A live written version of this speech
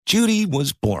Judy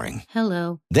was boring.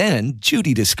 Hello. Then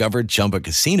Judy discovered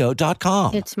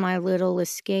ChumbaCasino.com. It's my little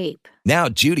escape. Now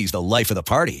Judy's the life of the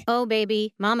party. Oh,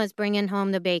 baby, mama's bringing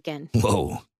home the bacon.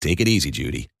 Whoa, take it easy,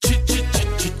 Judy.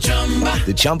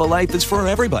 The Chumba life is for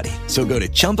everybody. So go to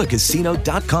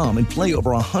ChumbaCasino.com and play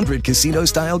over 100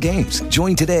 casino-style games.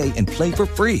 Join today and play for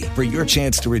free for your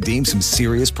chance to redeem some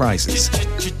serious prizes.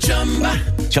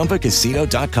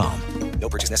 ChumbaCasino.com. No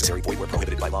purchase necessary. Void where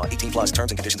prohibited by law. 18 plus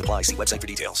terms and conditions apply. See website for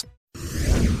details.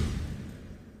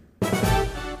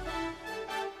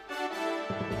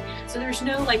 So there's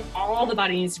no like all the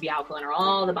body needs to be alkaline or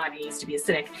all the body needs to be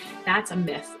acidic. That's a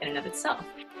myth in and of itself.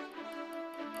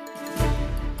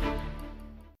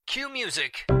 Cue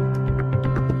music.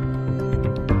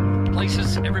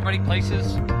 Places, everybody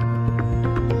places.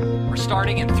 We're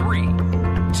starting in 3,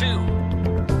 2.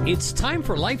 It's time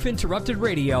for Life Interrupted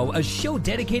Radio, a show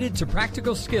dedicated to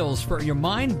practical skills for your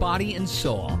mind, body, and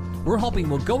soul. We're hoping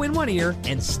we'll go in one ear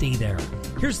and stay there.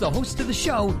 Here's the host of the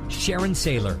show, Sharon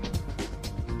Saylor.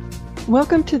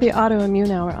 Welcome to the Autoimmune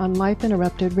Hour on Life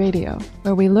Interrupted Radio,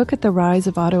 where we look at the rise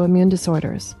of autoimmune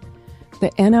disorders.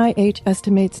 The NIH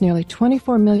estimates nearly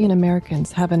 24 million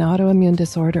Americans have an autoimmune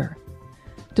disorder.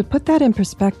 To put that in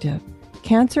perspective,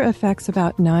 cancer affects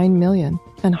about 9 million,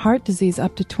 and heart disease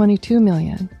up to 22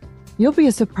 million. You'll be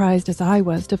as surprised as I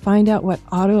was to find out what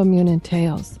autoimmune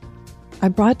entails. I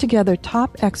brought together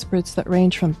top experts that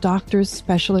range from doctors,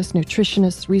 specialists,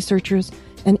 nutritionists, researchers,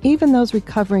 and even those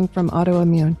recovering from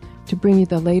autoimmune to bring you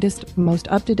the latest, most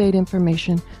up-to-date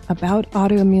information about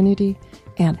autoimmunity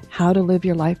and how to live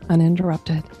your life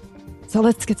uninterrupted. So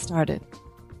let's get started.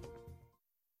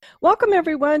 Welcome,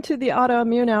 everyone, to the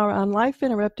Autoimmune Hour on Life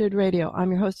Interrupted Radio.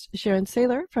 I'm your host, Sharon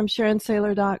Saylor from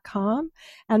SharonSaylor.com,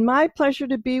 and my pleasure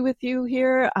to be with you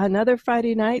here another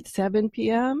Friday night, 7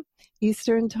 p.m.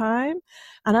 Eastern Time,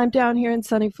 and I'm down here in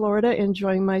sunny Florida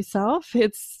enjoying myself.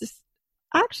 It's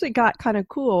actually got kind of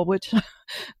cool, which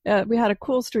we had a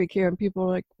cool streak here, and people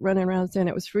were like running around saying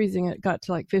it was freezing. It got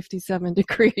to like 57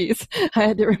 degrees. I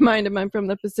had to remind them I'm from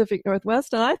the Pacific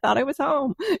Northwest, and I thought I was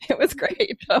home. It was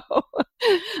great, though.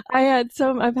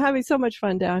 I'm having so much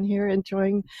fun down here,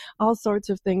 enjoying all sorts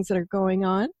of things that are going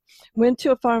on. Went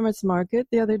to a farmer's market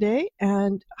the other day,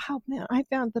 and oh man, I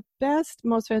found the best,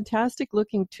 most fantastic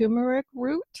looking turmeric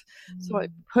root. So I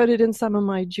put it in some of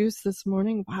my juice this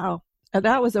morning. Wow.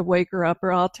 That was a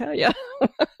waker-upper, I'll tell you.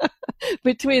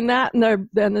 Between that and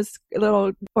this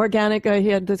little organic, he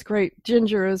had this great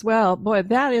ginger as well. Boy,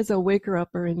 that is a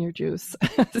waker-upper in your juice.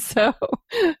 So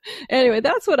anyway,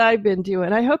 that's what I've been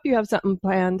doing. I hope you have something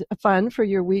planned, fun for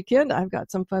your weekend. I've got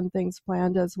some fun things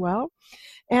planned as well.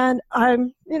 And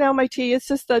my tea, it's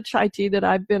just the chai tea that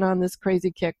I've been on this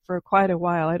crazy kick for quite a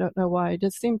while. I don't know why. I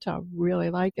just seem to really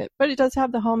like it. But it does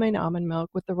have the homemade almond milk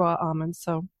with the raw almonds,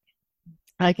 so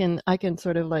I can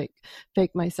sort of like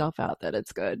fake myself out that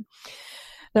it's good.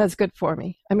 That's good for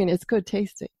me. I mean, it's good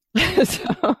tasting.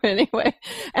 So anyway,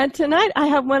 and tonight I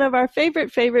have one of our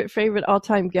favorite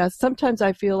all-time guests. Sometimes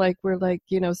I feel like we're like,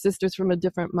 sisters from a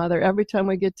different mother. Every time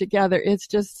we get together, it's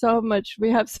just so much. We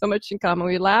have so much in common.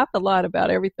 We laugh a lot about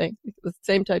everything, the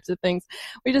same types of things.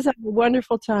 We just have a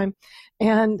wonderful time.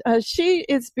 And she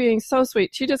is being so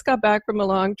sweet. She just got back from a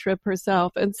long trip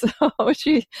herself. And so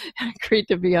she agreed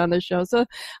to be on the show. So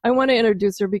I want to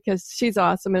introduce her because she's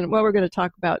awesome. And what we're going to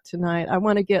talk about tonight, I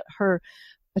want to get her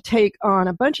a take on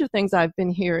a bunch of things I've been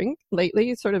hearing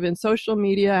lately, sort of in social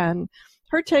media, and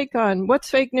her take on what's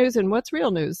fake news and what's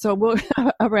real news. So we'll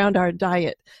around our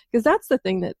diet, because that's the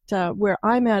thing that where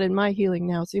I'm at in my healing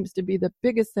now seems to be the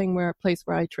biggest thing, place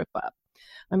where I trip up.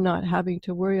 I'm not having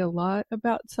to worry a lot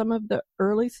about some of the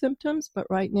early symptoms, but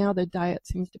right now the diet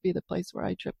seems to be the place where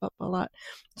I trip up a lot.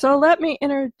 So let me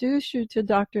introduce you to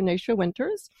Dr. Naisha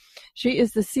Winters. She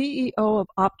is the CEO of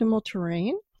Optimal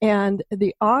Terrain and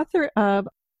the author of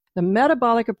The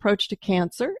Metabolic Approach to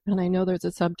Cancer. And I know there's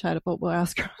a subtitle, but we'll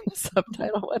ask her on the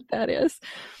subtitle what that is.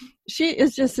 She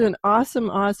is just an awesome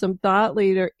thought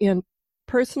leader in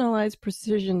personalized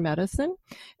precision medicine,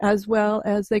 as well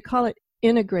as they call it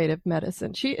integrative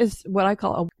medicine. She is what I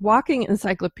call a walking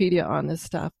encyclopedia on this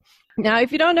stuff. Now,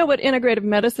 if you don't know what integrative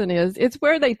medicine is, it's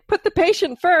where they put the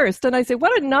patient first. And I say,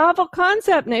 what a novel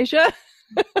concept, Naisha.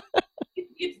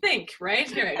 You'd think, right?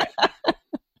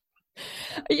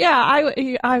 Yeah,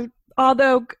 I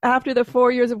although after the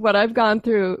 4 years of what I've gone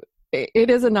through, it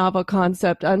is a novel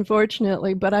concept,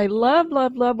 unfortunately. But I love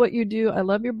what you do. I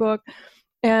love your book.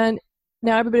 And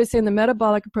now everybody's saying The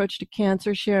Metabolic Approach to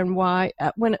Cancer, Sharon, why?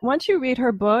 Once you read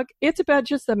her book, it's about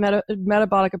just the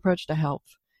metabolic approach to health.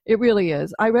 It really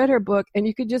is. I read her book, and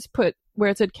you could just put where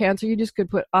it said cancer, you just could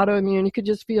put autoimmune. You could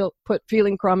just put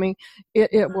feeling crummy.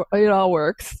 It all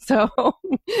works. So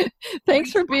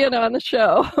thanks for being on the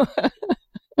show.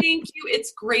 Thank you.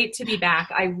 It's great to be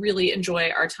back. I really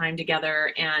enjoy our time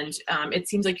together. And it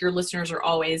seems like your listeners are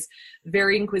always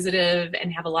very inquisitive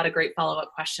and have a lot of great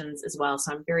follow-up questions as well.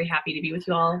 So I'm very happy to be with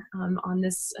you all on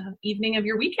this evening of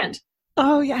your weekend.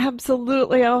 Oh, yeah,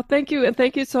 absolutely. Oh, thank you. And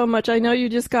thank you so much. I know you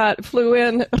just flew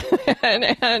in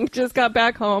and just got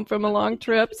back home from a long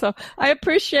trip. So I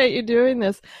appreciate you doing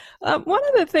this. One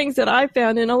of the things that I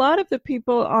found, and a lot of the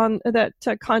people that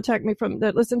contact me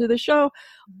that listen to the show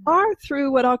are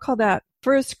through what I'll call that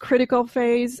first critical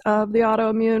phase of the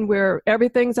autoimmune, where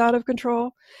everything's out of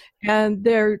control, and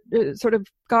they're sort of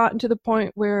gotten to the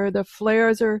point where the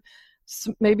flares are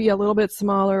maybe a little bit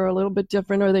smaller or a little bit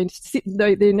different, or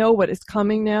they know what is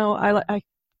coming now. I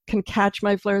can catch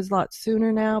my flares a lot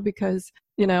sooner now because,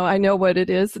 I know what it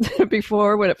is.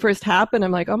 Before, when it first happened,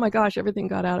 I'm like, oh my gosh, everything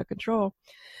got out of control.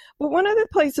 But one of the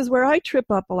places where I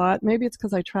trip up a lot, maybe it's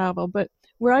because I travel, but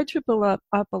where I trip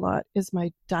up a lot is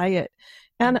my diet.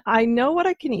 And I know what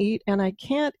I can eat and I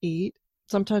can't eat.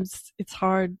 Sometimes it's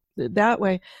hard that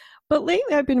way. But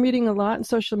lately I've been reading a lot on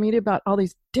social media about all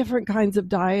these different kinds of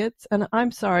diets. And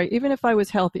I'm sorry, even if I was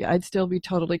healthy, I'd still be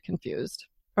totally confused.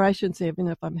 Or I shouldn't say even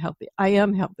if I'm healthy. I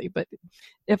am healthy, but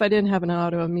if I didn't have an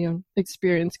autoimmune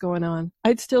experience going on,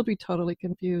 I'd still be totally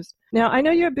confused. Now, I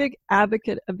know you're a big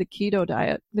advocate of the keto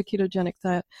diet, the ketogenic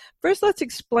diet. First, let's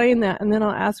explain that, and then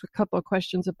I'll ask a couple of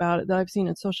questions about it that I've seen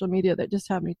on social media that just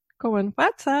have me going,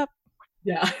 what's up?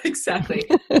 Yeah, exactly.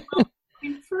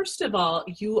 First of all,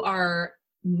 you are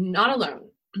not alone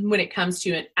when it comes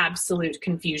to an absolute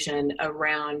confusion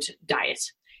around diet.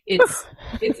 It's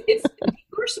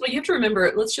first of all, you have to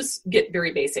remember, let's just get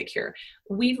very basic here.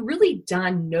 We've really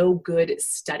done no good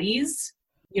studies,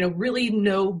 really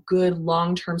no good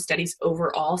long-term studies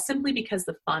overall, simply because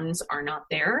the funds are not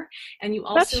there. And you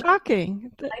also— That's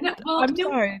shocking. I know. Well, I'm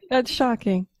sorry. That's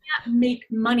shocking. You can't make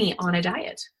money on a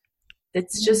diet.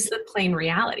 It's just the plain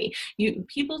reality.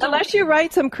 People don't— Unless you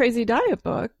write some crazy diet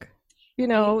book.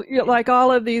 Like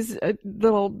all of these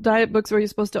little diet books where you're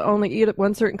supposed to only eat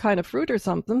one certain kind of fruit or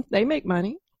something, they make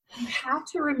money. You have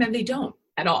to remember they don't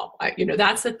at all.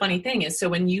 That's the funny thing is, so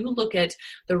when you look at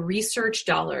the research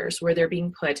dollars where they're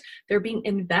being put, they're being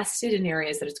invested in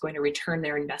areas that it's going to return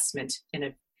their investment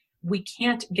we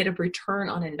can't get a return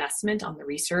on investment on the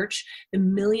research. The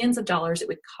millions of dollars it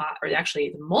would cost, or actually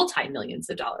the multi-millions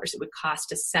of dollars it would cost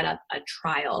to set up a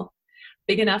trial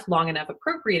big enough, long enough,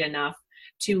 appropriate enough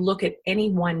to look at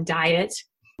any one diet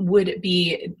would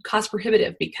be cost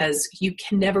prohibitive because you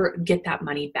can never get that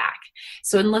money back.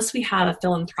 So unless we have a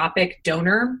philanthropic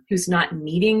donor who's not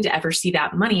needing to ever see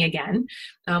that money again,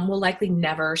 we'll likely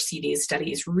never see these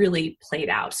studies really played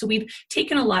out. So we've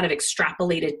taken a lot of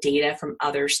extrapolated data from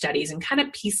other studies and kind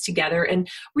of pieced together, and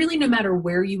really no matter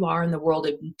where you are in the world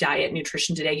of diet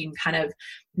nutrition today, you can kind of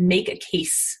make a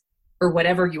case or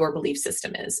whatever your belief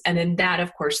system is. And then that,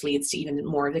 of course, leads to even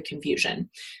more of the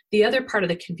confusion. The other part of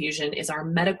the confusion is our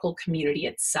medical community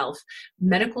itself.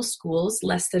 Medical schools,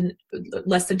 less than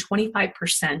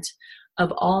 25%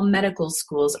 of all medical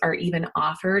schools are even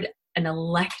offered an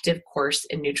elective course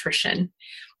in nutrition.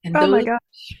 And my gosh.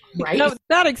 Right?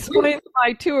 That explains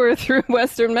my tour through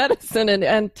Western medicine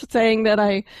and saying that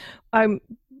I'm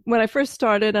when I first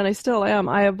started, and I still am,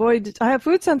 I have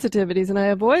food sensitivities and I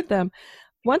avoid them.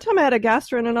 One time I had a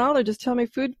gastroenterologist tell me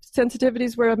food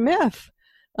sensitivities were a myth.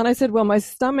 And I said, well, my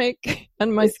stomach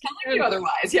and my skin telling you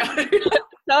otherwise, yeah.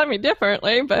 telling me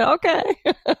differently, but okay.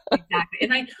 Exactly.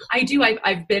 And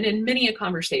I've been in many a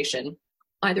conversation,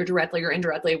 either directly or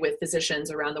indirectly, with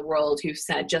physicians around the world who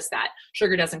said just that.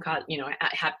 Sugar doesn't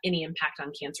have any impact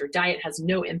on cancer. Diet has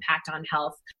no impact on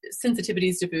health.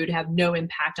 Sensitivities to food have no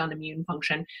impact on immune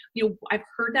function. I've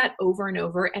heard that over and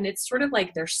over, and it's sort of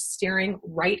like they're staring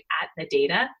right at the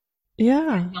data. Yeah.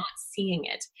 They're not seeing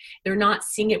it. They're not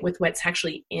seeing it with what's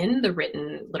actually in the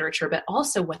written literature, but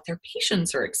also what their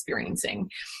patients are experiencing.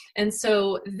 And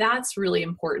so that's really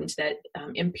important, that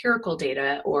empirical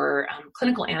data or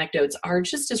clinical anecdotes are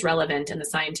just as relevant in the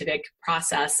scientific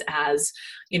process as,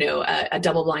 a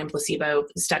double-blind placebo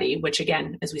study, which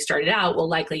again, as we started out, will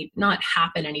likely not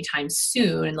happen anytime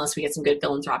soon unless we get some good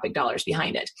philanthropic dollars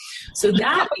behind it. So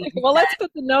that well, let's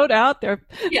put the note out there.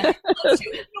 Yeah, let's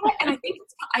do it. And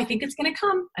I think it's going to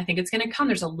come. I think it's going to come.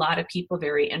 There's a lot of people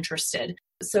very interested.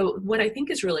 So what I think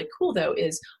is really cool, though,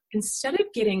 is instead of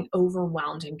getting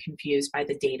overwhelmed and confused by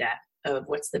the data of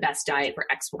what's the best diet for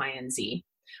X, Y, and Z,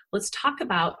 let's talk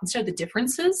about, instead of the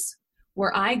differences,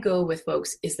 where I go with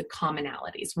folks is the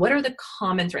commonalities. What are the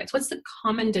common threads? What's the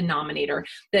common denominator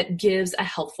that gives a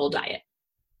healthful diet?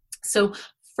 So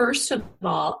first of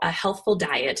all, a healthful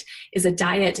diet is a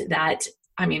diet that,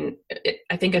 I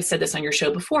think I've said this on your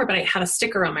show before, but I have a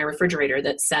sticker on my refrigerator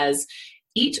that says,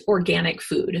 eat organic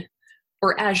food,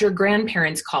 or as your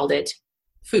grandparents called it,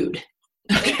 food.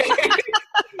 Okay.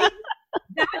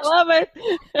 I love it.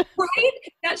 Right?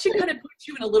 That should kind of put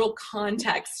you in a little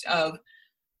context of,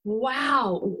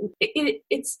 wow,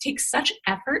 it takes such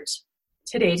effort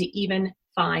today to even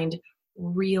find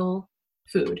real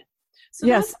food. So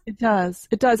yes, it does.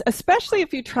 It does, especially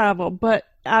if you travel, but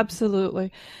absolutely.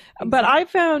 Exactly. But I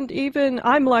found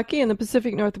I'm lucky in the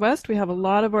Pacific Northwest, we have a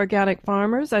lot of organic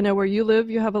farmers. I know where you live,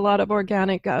 you have a lot of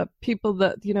organic people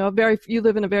that, you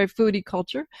live in a very foodie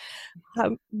culture.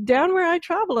 Down where I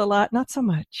travel a lot, not so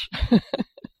much.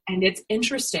 And it's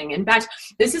interesting. In fact,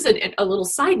 this is a little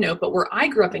side note, but where I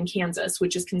grew up in Kansas,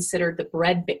 which is considered the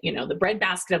bread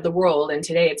basket of the world. And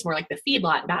today it's more like the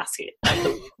feedlot basket of the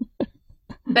world.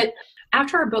 But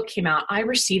after our book came out, I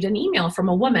received an email from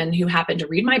a woman who happened to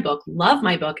read my book, love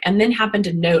my book, and then happened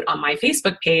to note on my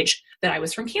Facebook page that I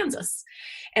was from Kansas.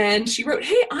 And she wrote,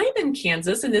 hey, I'm in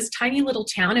Kansas in this tiny little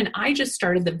town, and I just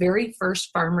started the very first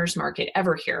farmers market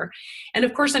ever here. And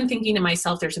of course, I'm thinking to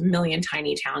myself, there's a million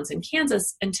tiny towns in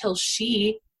Kansas, until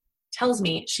she tells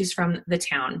me she's from the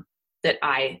town that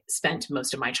I spent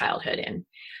most of my childhood in.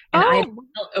 And I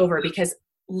felt over because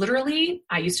literally,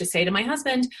 I used to say to my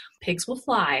husband, pigs will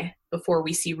fly before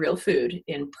we see real food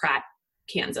in Pratt,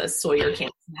 Kansas, Sawyer,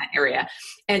 Kansas, in that area.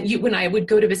 And when I would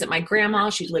go to visit my grandma,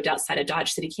 she lived outside of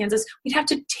Dodge City, Kansas, we'd have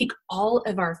to take all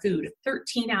of our food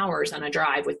 13 hours on a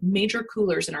drive with major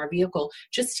coolers in our vehicle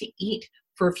just to eat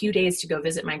for a few days to go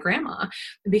visit my grandma,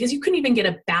 because you couldn't even get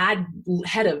a bad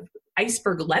head of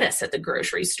iceberg lettuce at the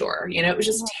grocery store. It was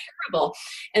just terrible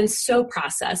and so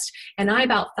processed. And I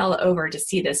about fell over to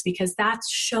see this, because that's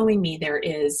showing me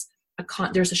there's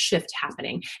a shift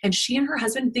happening. And she and her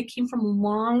husband, they came from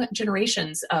long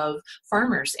generations of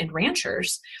farmers and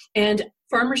ranchers, and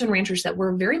farmers and ranchers that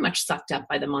were very much sucked up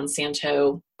by the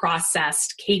Monsanto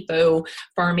processed CAFO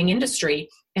farming industry.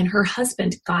 And her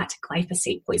husband got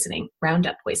glyphosate poisoning,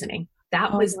 Roundup poisoning.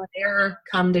 That was their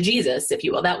come to Jesus, if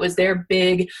you will. That was their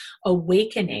big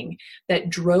awakening that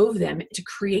drove them to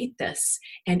create this.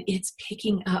 And it's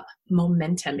picking up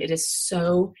momentum. It is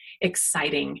so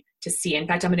exciting to see. In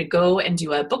fact, I'm going to go and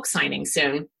do a book signing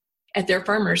soon at their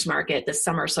farmers market this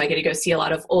summer. So I get to go see a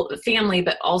lot of old family,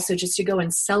 but also just to go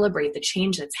and celebrate the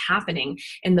change that's happening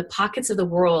in the pockets of the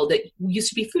world that used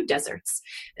to be food deserts.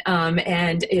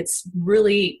 And it's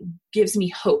really gives me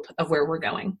hope of where we're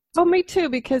going. Oh, me too,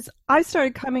 because I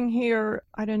started coming here,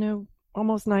 I don't know,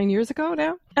 almost 9 years ago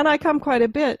now. And I come quite a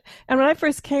bit. And when I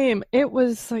first came, it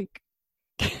was like,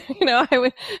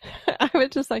 I was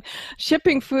just like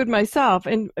shipping food myself,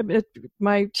 and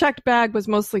my checked bag was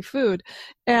mostly food.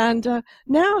 And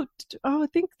now, I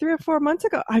think 3 or 4 months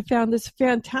ago, I found this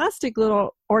fantastic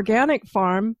little organic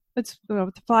farm. It's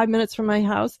 5 minutes from my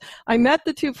house. I met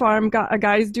the two farm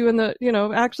guys doing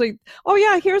actually, oh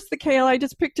yeah, here's the kale. I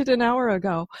just picked it an hour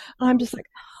ago. I'm just like,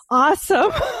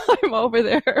 awesome. I'm over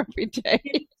there every day.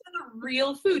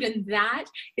 Real food. And that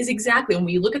is exactly when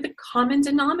we look at the common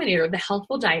denominator of the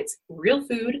healthful diets, real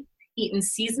food eaten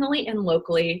seasonally and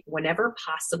locally whenever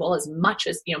possible, as much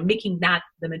as, making that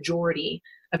the majority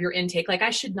of your intake. Like, I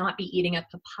should not be eating a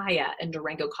papaya in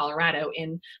Durango, Colorado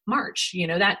in March.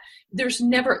 That there's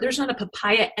not a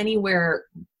papaya anywhere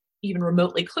even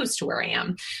remotely close to where I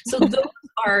am. So those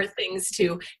are things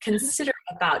to consider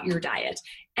about your diet.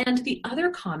 And the other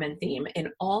common theme in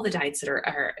all the diets that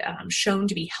are shown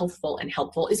to be healthful and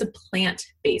helpful is a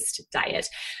plant-based diet.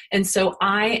 And so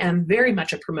I am very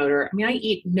much a promoter. I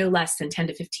eat no less than 10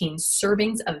 to 15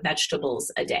 servings of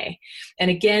vegetables a day.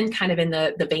 And again, kind of in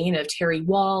the vein of Terry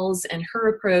Walls and her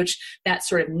approach, that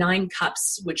sort of 9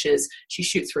 cups, which is she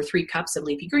shoots for 3 cups of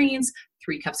leafy greens,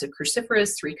 3 cups of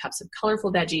cruciferous, 3 cups of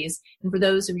colorful veggies. And for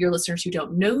those of your listeners who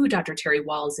don't know who Dr. Terry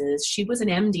Walls is, she was an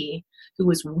MD who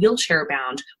was wheelchair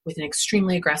bound with an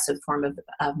extremely aggressive form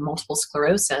of multiple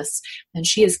sclerosis. And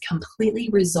she has completely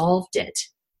resolved it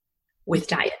with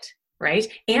diet, right?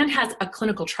 And has a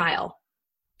clinical trial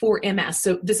for MS.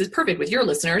 So this is perfect with your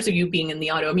listeners, or you being in the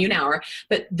autoimmune hour,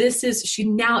 but she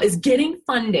now is getting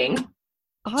funding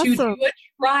to do a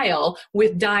trial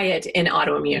with diet in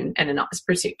autoimmune, and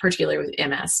particularly with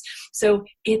MS. So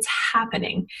it's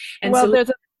happening. And there's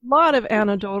a lot of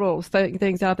anecdotal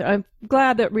things out there. I'm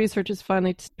glad that research is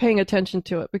finally paying attention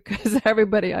to it, because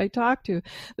everybody I talk to,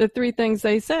 the 3 things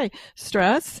they say: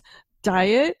 stress,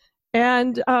 diet,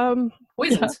 and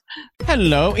poisons.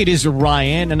 Hello, it is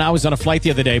Ryan, and I was on a flight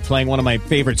the other day playing one of my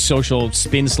favorite social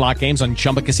spin slot games on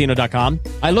ChumbaCasino.com.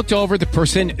 I looked over at the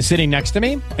person sitting next to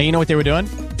me, and you know what they were doing?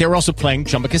 They were also playing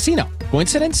Chumba Casino.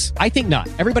 Coincidence? I think not.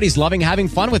 Everybody's loving having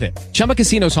fun with it. Chumba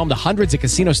Casino is home to hundreds of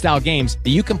casino-style games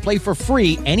that you can play for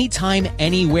free anytime,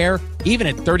 anywhere, even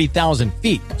at 30,000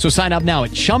 feet. So sign up now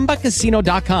at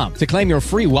ChumbaCasino.com to claim your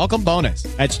free welcome bonus.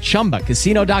 That's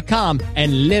ChumbaCasino.com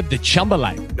and live the Chumba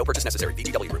life. No purchase necessary.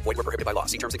 VGW Group. Void where prohibited by law.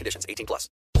 See terms and conditions. 18+.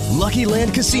 Lucky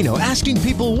Land Casino, asking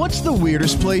people, what's the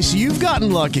weirdest place you've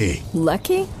gotten lucky?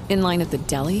 Lucky? In line at the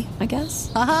deli, I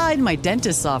guess? Aha, in my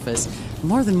dentist's office.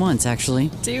 More than once,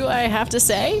 actually. Do I have to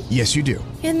say? Yes, you do.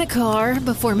 In the car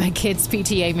before my kids'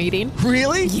 PTA meeting.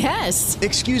 Really? Yes.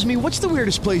 Excuse me, what's the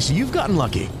weirdest place you've gotten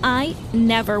lucky? I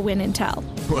never win and tell.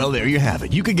 Well, there you have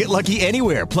it. You can get lucky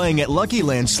anywhere, playing at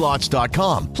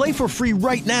LuckyLandSlots.com. Play for free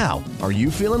right now. Are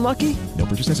you feeling lucky? No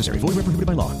purchase necessary. Void where prohibited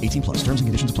by law. 18+. Terms and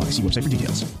conditions apply. See website for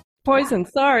details. Poison,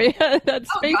 sorry. That's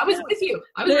I was with you.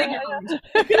 I was right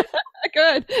here.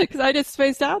 Good, because I just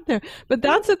spaced out there. But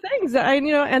that's the things that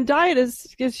and diet is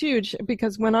huge,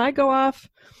 because when I go off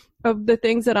of the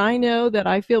things that I know that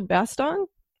I feel best on,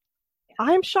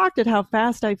 I'm shocked at how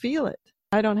fast I feel it.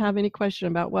 I don't have any question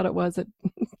about what it was that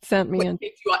sent me in.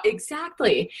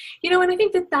 Exactly. And I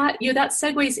think that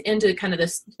segues into kind of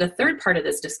the third part of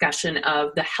this discussion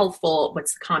of the healthful,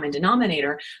 what's the common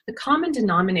denominator? The common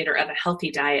denominator of a healthy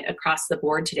diet across the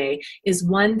board today is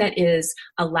one that is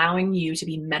allowing you to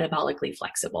be metabolically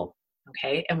flexible.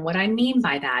 Okay. And what I mean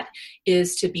by that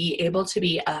is to be able to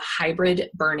be a hybrid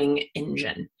burning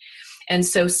engine. And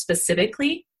so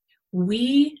specifically,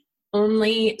 we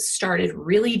only started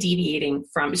really deviating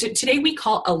from, so today we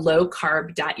call a low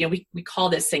carb diet, we call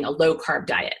this thing a low carb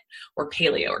diet or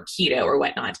paleo or keto or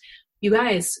whatnot. You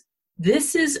guys,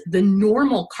 this is the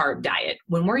normal carb diet.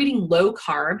 When we're eating low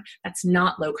carb, that's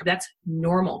not low carb, that's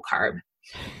normal carb.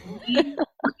 We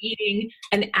are eating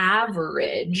an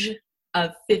average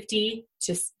of 50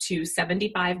 to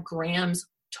 75 grams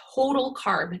total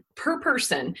carb per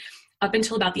person up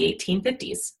until about the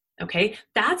 1850s. Okay,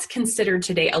 that's considered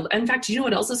today. In fact, you know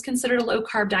what else is considered a low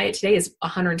carb diet today is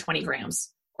 120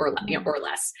 grams or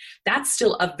less. That's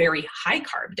still a very high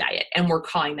carb diet, and we're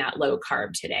calling that low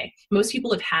carb today. Most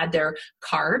people have had their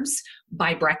carbs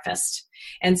by breakfast,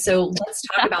 and so let's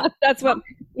talk about that's what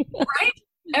right.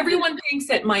 Everyone thinks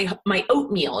that my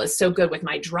oatmeal is so good with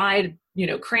my dried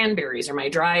cranberries or my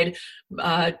dried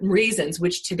raisins,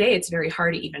 which today it's very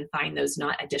hard to even find those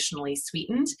not additionally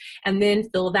sweetened, and then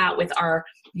fill that with our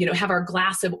have our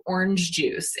glass of orange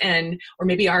juice or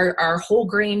maybe our whole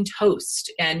grain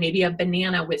toast and maybe a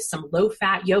banana with some low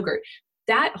fat yogurt.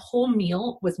 That whole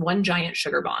meal was one giant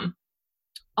sugar bomb.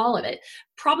 All of it.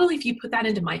 Probably if you put that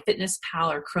into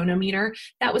MyFitnessPal or Chronometer,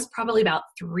 that was probably about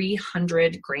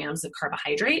 300 grams of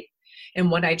carbohydrate. And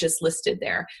what I just listed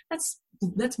there,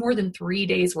 that's more than 3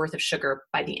 days worth of sugar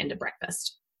by the end of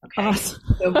breakfast. Okay. Awesome.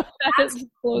 So that's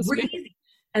crazy.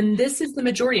 And this is the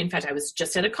majority. In fact, I was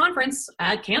just at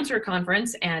a cancer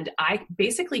conference, and I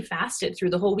basically fasted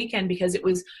through the whole weekend because it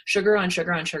was sugar on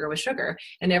sugar on sugar with sugar,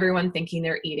 and everyone thinking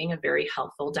they're eating a very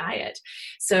healthful diet.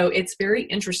 So it's very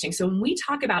interesting. So when we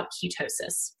talk about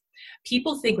ketosis,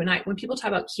 people think when people talk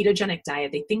about ketogenic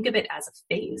diet, they think of it as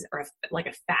a phase or like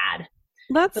a fad.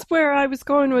 That's where I was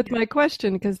going with my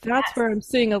question, because that's where I'm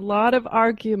seeing a lot of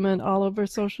argument all over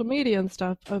social media and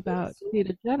stuff about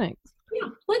ketogenics. Yeah,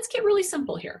 let's get really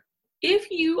simple here. If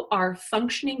you are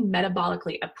functioning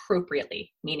metabolically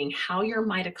appropriately, meaning how your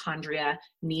mitochondria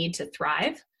need to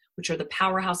thrive, which are the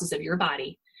powerhouses of your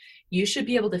body, you should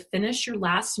be able to finish your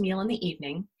last meal in the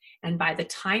evening. And by the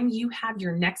time you have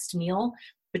your next meal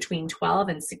between 12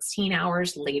 and 16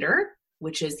 hours later,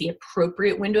 which is the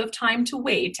appropriate window of time to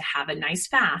wait to have a nice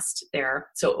fast there,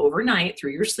 so overnight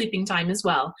through your sleeping time as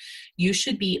well, you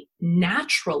should be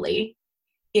naturally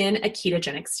in a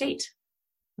ketogenic state.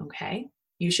 Okay,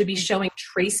 you should be showing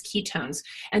trace ketones,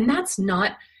 and that's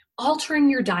not altering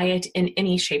your diet in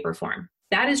any shape or form.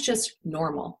 That is just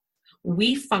normal.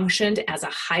 We functioned as a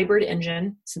hybrid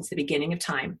engine since the beginning of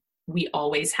time. We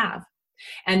always have.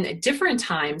 And at different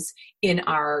times in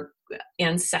our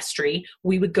ancestry,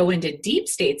 we would go into deep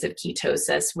states of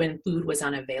ketosis when food was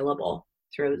unavailable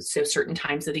so certain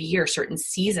times of the year, certain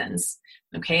seasons.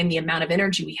 Okay, and the amount of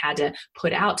energy we had to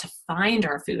put out to find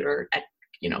our food or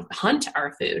hunt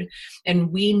our food.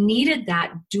 And we needed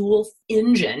that dual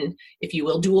engine, if you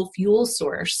will, dual fuel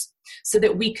source, so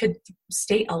that we could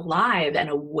stay alive and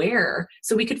aware,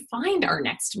 so we could find our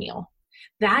next meal.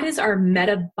 That is our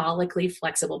metabolically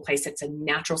flexible place. It's a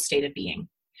natural state of being.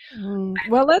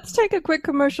 Well, let's take a quick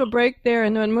commercial break there.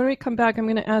 And then when we come back, I'm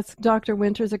going to ask Dr.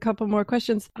 Winters a couple more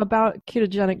questions about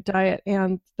ketogenic diet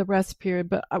and the rest period.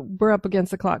 But we're up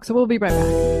against the clock, so we'll be right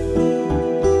back.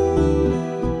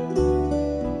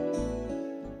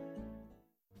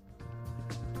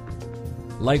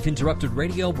 Life Interrupted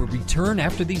Radio will return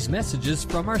after these messages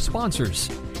from our sponsors.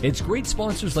 It's great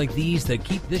sponsors like these that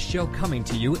keep this show coming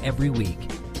to you every week.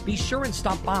 Be sure and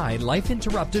stop by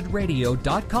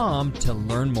lifeinterruptedradio.com to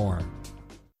learn more.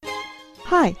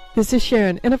 Hi, this is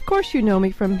Sharon, and of course you know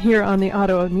me from here on the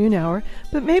Autoimmune Hour,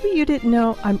 but maybe you didn't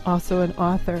know I'm also an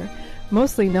author,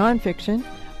 mostly nonfiction.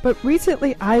 But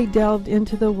recently I delved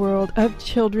into the world of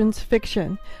children's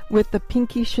fiction with the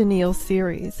Pinky Chenille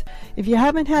series. If you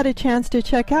haven't had a chance to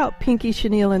check out Pinky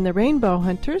Chenille and the Rainbow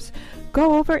Hunters,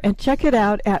 go over and check it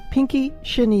out at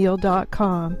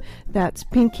pinkychenille.com. That's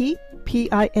Pinky,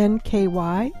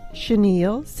 P-I-N-K-Y,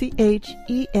 Chenille,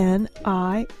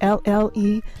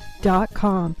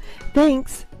 CHENILLE.com.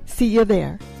 Thanks. See you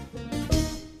there.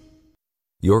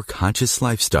 Your conscious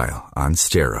lifestyle on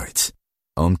steroids.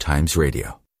 Om Times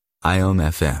Radio. IOM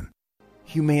FM.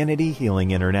 Humanity Healing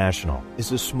International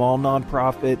is a small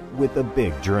nonprofit with a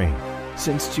big dream.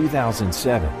 Since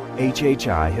 2007,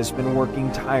 HHI has been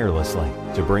working tirelessly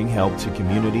to bring help to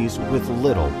communities with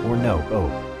little or no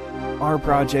hope. Our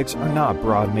projects are not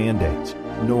broad mandates,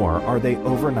 nor are they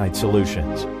overnight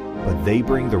solutions, but they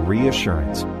bring the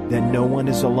reassurance that no one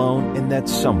is alone and that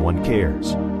someone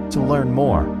cares. To learn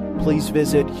more, please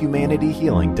visit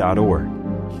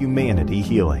humanityhealing.org. Humanity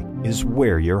Healing is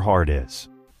where your heart is.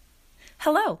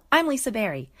 Hello, I'm Lisa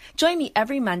Berry. Join me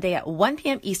every Monday at 1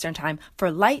 p.m. Eastern Time for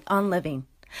Light on Living,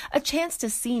 a chance to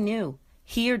see new,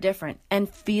 hear different, and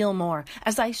feel more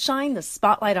as I shine the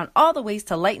spotlight on all the ways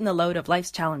to lighten the load of life's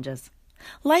challenges.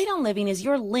 Light on Living is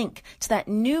your link to that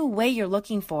new way you're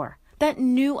looking for, that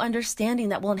new understanding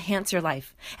that will enhance your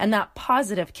life, and that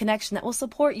positive connection that will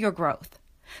support your growth.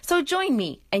 So join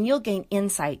me and you'll gain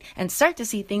insight and start to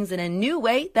see things in a new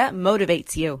way that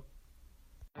motivates you.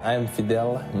 I'm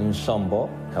Fidel Nshambo.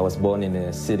 I was born in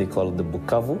a city called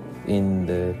Bukavu in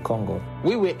the Congo.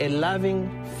 We were a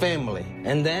loving family,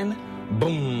 and then,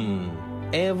 boom,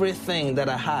 everything that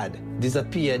I had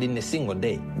disappeared in a single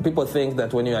day. People think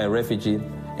that when you are a refugee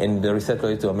and they resettle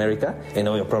you to America and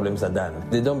all your problems are done.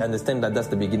 They don't understand that that's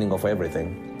the beginning of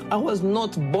everything. I was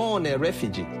not born a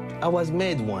refugee. I was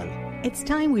made one. It's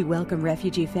time we welcome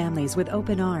refugee families with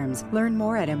open arms. Learn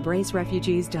more at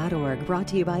embracerefugees.org, brought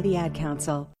to you by the Ad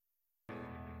Council.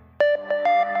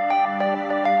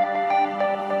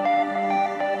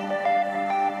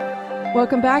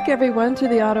 Welcome back, everyone, to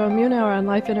the Autoimmune Hour on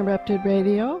Life Interrupted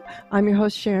Radio. I'm your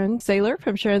host, Sharon Saylor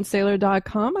from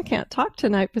SharonSaylor.com. I can't talk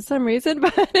tonight for some reason,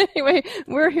 but anyway,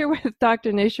 we're here with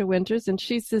Dr. Naisha Winters, and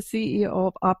she's the CEO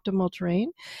of Optimal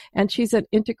Train, and she's an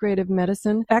integrative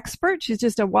medicine expert. She's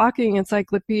just a walking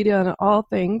encyclopedia on all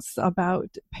things about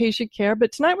patient care.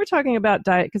 But tonight we're talking about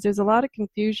diet because there's a lot of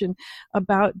confusion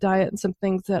about diet and some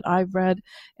things that I've read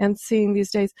and seen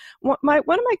these days. One of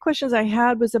my questions I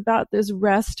had was about this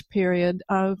rest period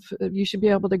of you should be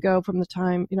able to go from the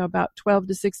time, about 12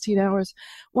 to 16 hours.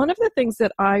 One of the things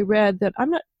that I read that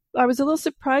I was a little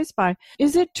surprised by,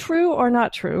 is it true or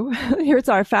not true? Here's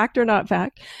our fact or not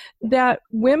fact, that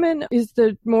women is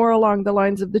more along the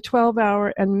lines of the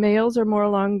 12-hour and males are more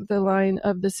along the line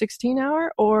of the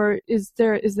 16-hour, or is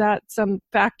that some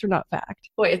fact or not fact?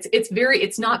 Boy,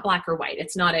 it's not black or white.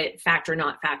 It's not a fact or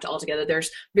not fact altogether. There's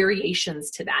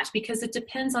variations to that because it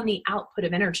depends on the output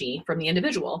of energy from the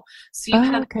individual. So you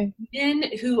have men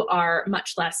who are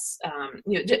much less,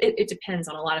 it depends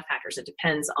on a lot of factors. It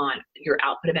depends on your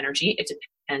output of energy. It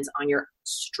depends on your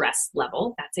stress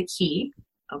level. That's a key.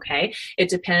 Okay. It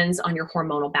depends on your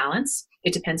hormonal balance.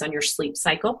 It depends on your sleep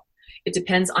cycle. It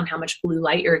depends on how much blue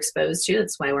light you're exposed to.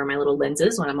 That's why I wear my little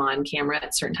lenses when I'm on camera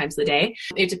at certain times of the day.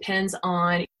 It depends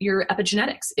on your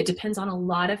epigenetics. It depends on a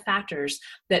lot of factors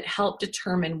that help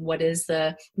determine what is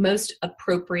the most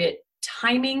appropriate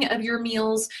timing of your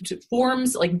meals,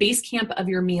 forms like base camp of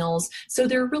your meals. So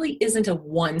there really isn't a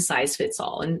one size fits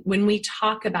all. And when we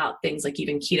talk about things like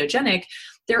even ketogenic,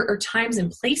 there are times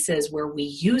and places where we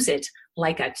use it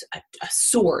like a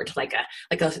sword, like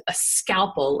a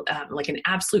scalpel, like an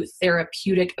absolute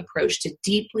therapeutic approach to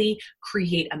deeply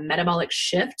create a metabolic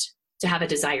shift to have a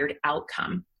desired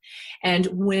outcome. And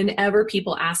whenever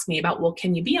people ask me about, well,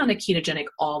 can you be on a ketogenic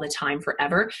all the time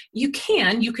forever? You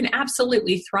can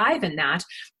absolutely thrive in that,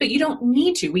 but you don't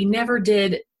need to. We never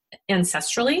did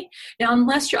ancestrally. Now,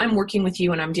 unless I'm working with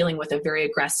you and I'm dealing with a very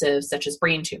aggressive, such as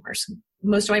brain tumors,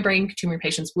 most of my brain tumor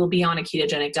patients will be on a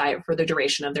ketogenic diet for the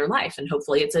duration of their life. And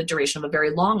hopefully it's a duration of a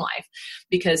very long life,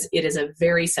 because it is a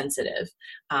very sensitive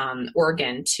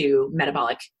organ to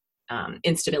metabolic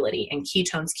instability, and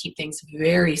ketones keep things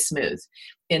very smooth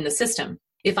in the system.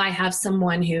 If I have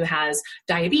someone who has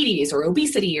diabetes or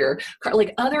obesity or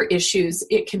like other issues,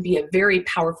 it can be a very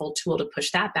powerful tool to push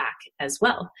that back as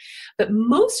well. But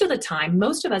most of the time,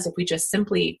 most of us, if we just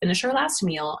simply finish our last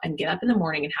meal and get up in the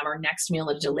morning and have our next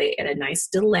meal at a nice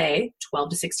delay, 12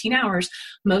 to 16 hours,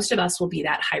 most of us will be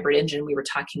that hybrid engine we were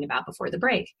talking about before the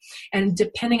break. And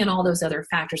depending on all those other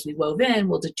factors we wove in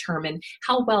will determine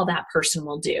how well that person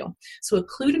will do. So a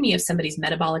clue to me if somebody's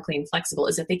metabolically inflexible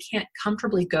is that they can't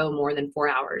comfortably go more than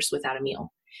 4 hours without a meal.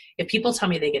 If people tell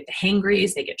me they get the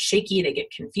hangries, they get shaky, they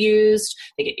get confused,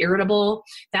 they get irritable,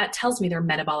 that tells me they're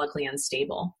metabolically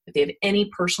unstable. If they have any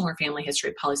personal or family history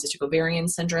of polycystic ovarian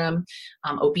syndrome,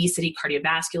 obesity,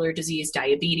 cardiovascular disease,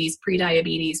 diabetes,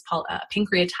 prediabetes,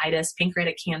 pancreatitis,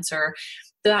 pancreatic cancer,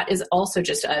 that is also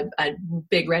just a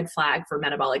big red flag for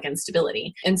metabolic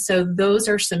instability. And so those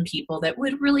are some people that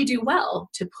would really do well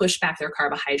to push back their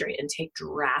carbohydrate intake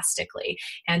drastically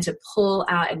and to pull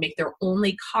out and make their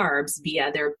only carbs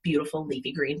via their beautiful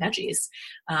leafy green veggies.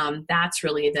 That's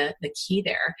really the key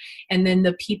there. And then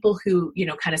the people who,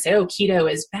 kind of say, oh, keto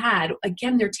is bad.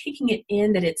 Again, they're taking it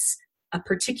in that it's a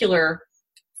particular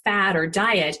fad or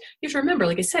diet. You have to remember,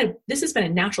 like I said, this has been a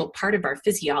natural part of our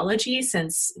physiology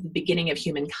since the beginning of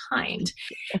humankind,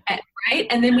 right?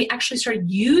 And then we actually started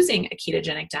using a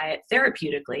ketogenic diet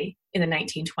therapeutically in the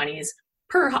 1920s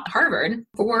per Harvard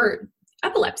for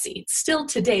epilepsy. It's still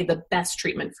today the best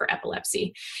treatment for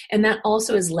epilepsy. And that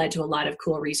also has led to a lot of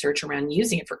cool research around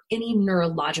using it for any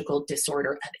neurological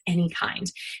disorder of any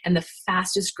kind. And the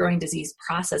fastest growing disease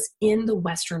process in the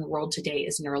Western world today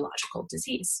is neurological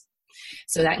disease.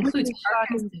 So that includes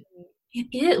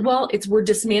we're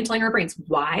dismantling our brains.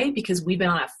 Why? Because we've been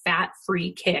on a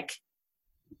fat-free kick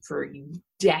for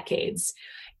decades.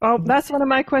 Oh, that's one of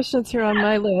my questions here on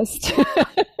my list.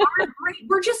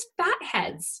 We're just fat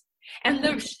heads. And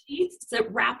the sheets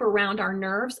that wrap around our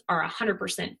nerves are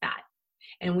 100% fat.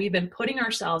 And we've been putting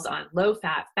ourselves on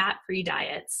low-fat, fat-free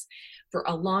diets for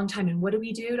a long time. And what do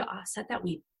we do to offset that?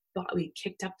 We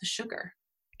kicked up the sugar.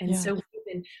 And so we've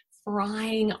been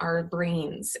frying our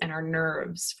brains and our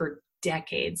nerves for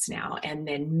decades now, and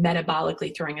then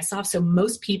metabolically throwing us off. So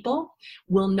most people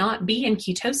will not be in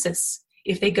ketosis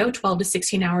if they go 12 to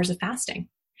 16 hours of fasting.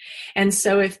 And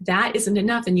so if that isn't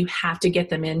enough, then you have to get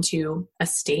them into a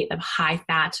state of high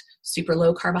fat, super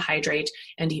low carbohydrate,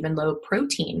 and even low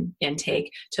protein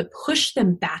intake to push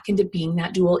them back into being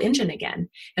that dual engine again.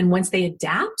 And once they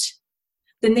adapt,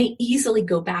 then they easily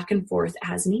go back and forth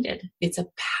as needed. It's a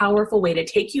powerful way to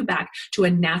take you back to a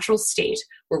natural state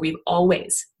where we've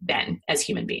always been as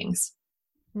human beings.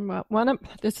 Well,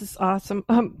 this is awesome.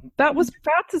 That was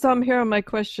fats is on here on my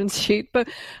question sheet, but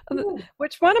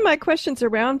which one of my questions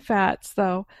around fats,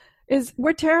 though, is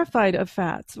we're terrified of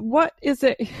fats. What is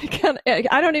it?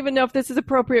 I don't even know if this is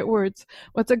appropriate words.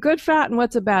 What's a good fat and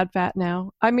what's a bad fat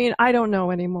now? I mean, I don't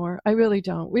know anymore. I really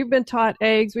don't. We've been taught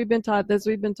eggs. We've been taught this.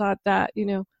 We've been taught that.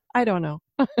 I don't know.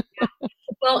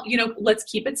 Well, let's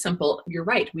keep it simple. You're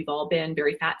right. We've all been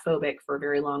very fat phobic for a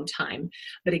very long time.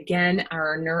 But again,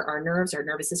 our nerves, our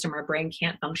nervous system, our brain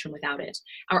can't function without it.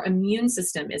 Our immune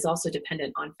system is also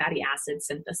dependent on fatty acid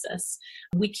synthesis.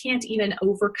 We can't even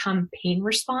overcome pain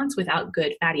response without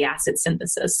good fatty acid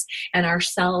synthesis. And our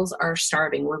cells are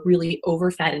starving. We're really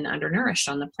overfed and undernourished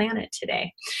on the planet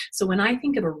today. So when I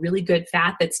think of a really good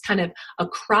fat that's kind of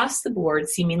across the board,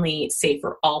 seemingly safe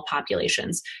for all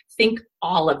populations, think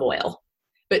olive oil.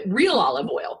 But real olive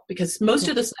oil, because most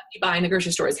of the stuff you buy in the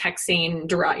grocery store is hexane,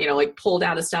 like pulled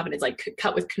out of stuff, and it's like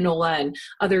cut with canola and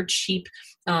other cheap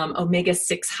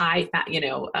omega-6 high fat,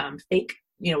 fake,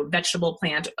 vegetable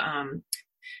plant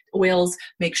oils.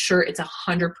 Make sure it's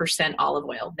 100% olive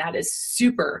oil. That is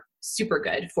super, super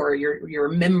good for your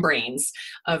membranes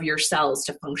of your cells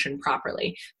to function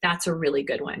properly. That's a really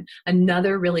good one.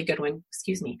 Another really good one,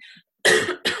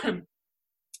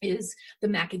 is the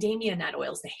macadamia nut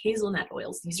oils, the hazelnut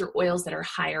oils. These are oils that are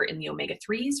higher in the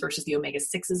omega-3s versus the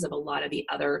omega-6s of a lot of the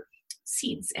other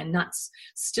seeds and nuts.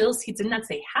 Still, seeds and nuts,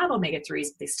 they have omega-3s,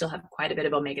 but they still have quite a bit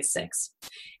of omega-6.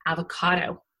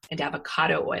 Avocado and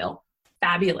avocado oil,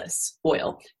 fabulous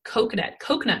oil.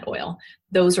 Coconut oil,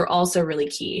 those are also really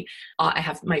key. I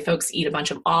have my folks eat a bunch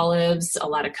of olives, a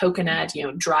lot of coconut,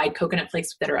 dried coconut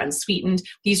flakes that are unsweetened.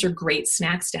 These are great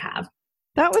snacks to have.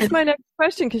 That was my next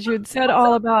question, because you had said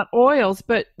all about oils,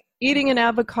 but eating an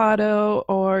avocado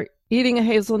or eating a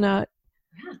hazelnut.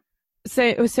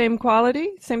 Same quality,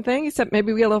 same thing, except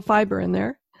maybe we get a little fiber in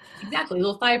there. Exactly, a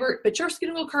little fiber, but you're also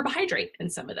getting a little carbohydrate in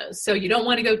some of those. So you don't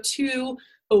want to go too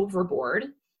overboard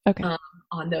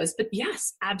on those. But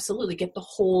yes, absolutely, get the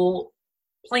whole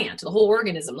plant, the whole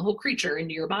organism, the whole creature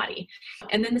into your body.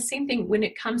 And then the same thing when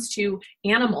it comes to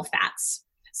animal fats.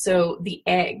 So the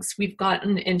eggs, we've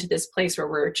gotten into this place where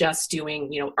we're just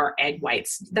doing, our egg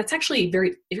whites. That's actually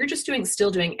if you're just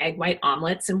still doing egg white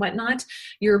omelets and whatnot,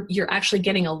 you're actually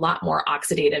getting a lot more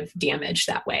oxidative damage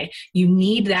that way. You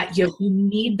need that. You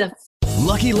need the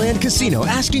Lucky Land Casino,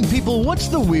 asking people, what's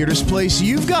the weirdest place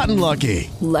you've gotten lucky?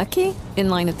 Lucky? In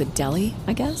line at the deli,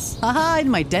 I guess? Aha, in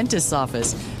my dentist's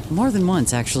office. More than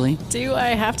once, actually. Do I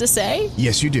have to say?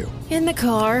 Yes, you do. In the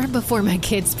car before my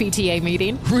kids' PTA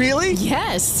meeting. Really?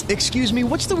 Yes. Excuse me,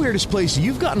 what's the weirdest place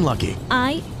you've gotten lucky?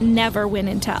 I never win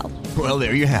and tell. Well,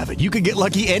 there you have it. You can get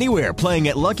lucky anywhere, playing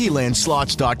at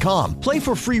LuckyLandSlots.com. Play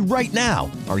for free right now.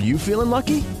 Are you feeling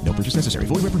lucky? No purchase necessary.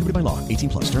 Void where prohibited by law.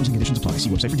 18+. Terms and conditions apply. See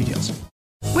website for details.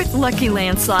 With Lucky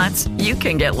Land Slots, you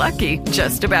can get lucky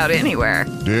just about anywhere.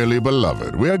 Dearly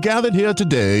beloved, we are gathered here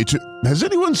today to... Has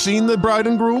anyone seen the bride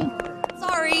and groom?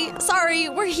 Sorry,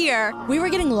 we're here. We were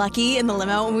getting lucky in the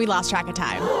limo and we lost track of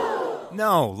time.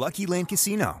 No, Lucky Land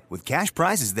Casino, with cash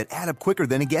prizes that add up quicker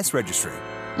than a guest registry.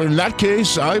 In that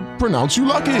case, I pronounce you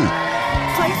lucky.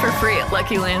 Play for free at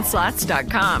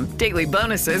LuckyLandSlots.com. Daily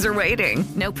bonuses are waiting.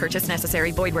 No purchase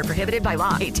necessary. Void where prohibited by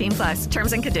law. 18+.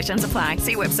 Terms and conditions apply.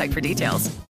 See website for details.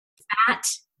 Fat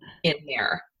in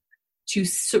there to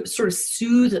sort of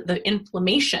soothe the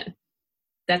inflammation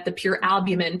that the pure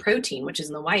albumin protein, which is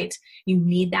in the white, you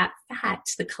need that fat.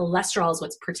 The cholesterol is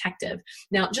what's protective.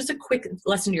 Now, just a quick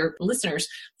lesson to your listeners.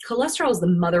 Cholesterol is the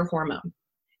mother hormone.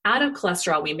 Out of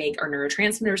cholesterol, we make our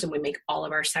neurotransmitters and we make all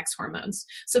of our sex hormones.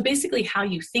 So basically how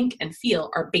you think and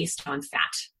feel are based on fat.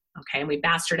 Okay, and we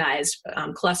bastardized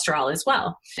cholesterol as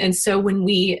well. And so when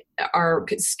we are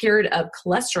scared of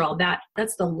cholesterol,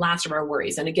 that's the last of our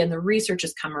worries. And again, the research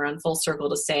has come around full circle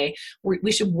to say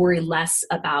we should worry less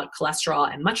about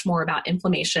cholesterol and much more about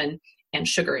inflammation and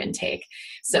sugar intake.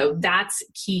 So that's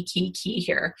key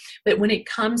here. But when it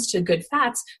comes to good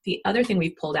fats, the other thing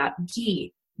we've pulled out,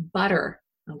 ghee, butter.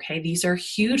 Okay, these are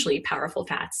hugely powerful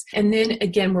fats. And then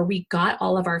again, where we got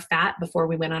all of our fat before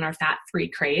we went on our fat-free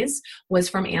craze was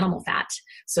from animal fat.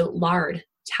 So lard,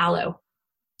 tallow.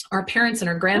 Our parents and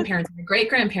our grandparents and our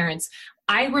great-grandparents,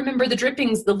 I remember the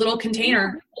drippings, the little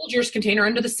container, Folgers container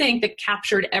under the sink that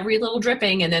captured every little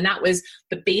dripping. And then that was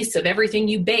the base of everything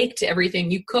you baked,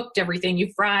 everything you cooked, everything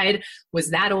you fried was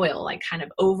that oil, like kind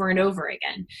of over and over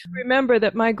again. Remember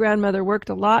that my grandmother worked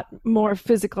a lot more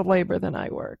physical labor than I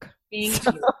work. Thank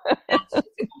you.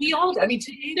 We all, today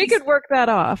she could work that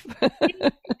off.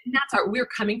 And we're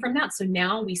coming from that. So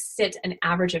now we sit an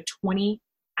average of 20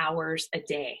 hours a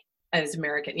day as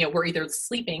American. We're either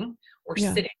sleeping or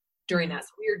sitting during that.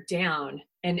 So we're down.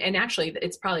 And actually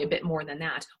it's probably a bit more than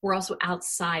that. We're also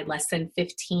outside less than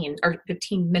 15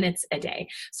 minutes a day.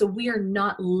 So we are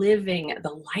not living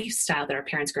the lifestyle that our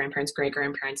parents, grandparents,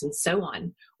 great-grandparents, and so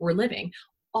on were living.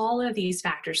 All of these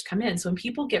factors come in. So when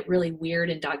people get really weird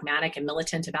and dogmatic and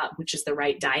militant about which is the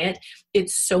right diet,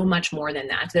 it's so much more than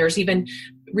that. There's even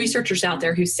researchers out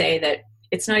there who say that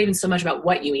it's not even so much about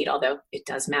what you eat, although it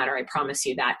does matter, I promise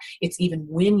you that. It's even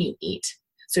when you eat.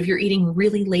 So if you're eating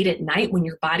really late at night when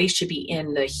your body should be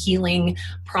in the healing,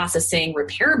 processing,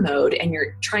 repair mode, and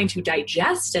you're trying to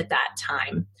digest at that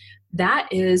time, that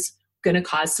is going to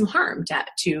cause some harm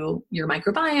to your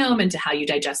microbiome and to how you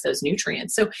digest those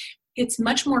nutrients. So it's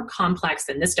much more complex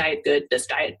than this diet good, this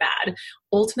diet bad.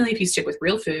 Ultimately, if you stick with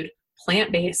real food,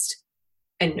 plant-based,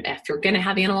 and if you're going to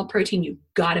have animal protein, you've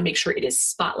got to make sure it is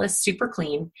spotless, super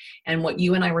clean. And what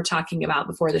you and I were talking about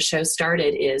before the show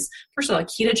started is, first of all, a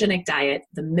ketogenic diet,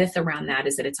 the myth around that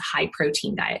is that it's a high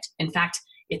protein diet. In fact,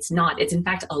 it's not. It's in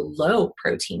fact a low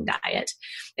protein diet.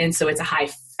 And so it's a high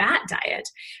fat diet.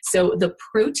 So the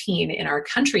protein in our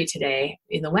country today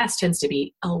in the West tends to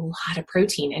be a lot of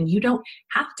protein, and you don't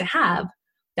have to have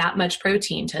that much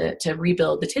protein to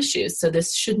rebuild the tissues. So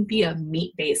this shouldn't be a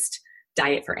meat-based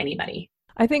diet for anybody.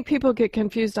 I think people get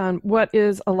confused on what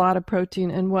is a lot of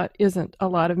protein and what isn't a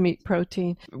lot of meat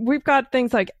protein. We've got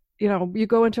things like, you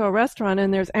go into a restaurant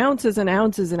and there's ounces and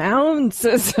ounces and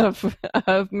ounces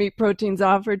of meat proteins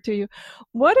offered to you.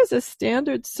 What is a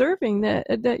standard serving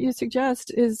that you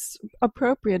suggest is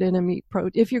appropriate in a meat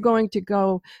protein? If you're going to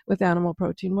go with animal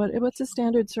protein, what's a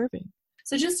standard serving?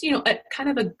 So just, a kind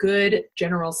of a good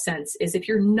general sense is if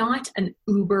you're not an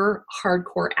uber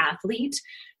hardcore athlete,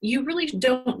 you really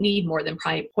don't need more than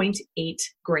probably 0.8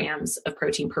 grams of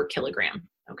protein per kilogram.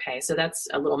 Okay, so that's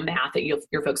a little math that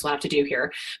your folks will have to do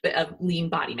here, but of lean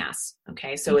body mass.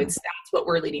 Okay, so that's what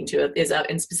we're leading to is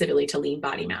and specifically to lean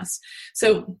body mass.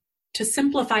 So to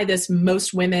simplify this,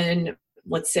 most women,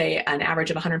 let's say an average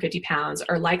of 150 pounds,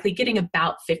 are likely getting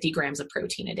about 50 grams of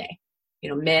protein a day.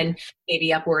 Men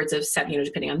maybe upwards of 7,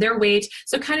 depending on their weight.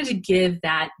 So kind of to give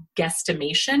that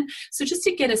guesstimation. So just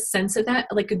to get a sense of that,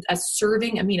 like a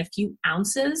serving, a few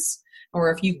ounces or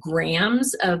a few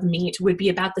grams of meat would be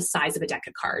about the size of a deck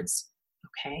of cards.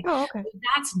 Okay. Oh, okay.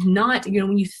 That's not,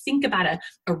 when you think about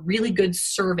a really good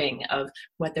serving of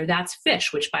whether that's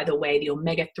fish, which by the way, the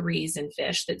omega-3s in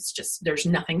fish, there's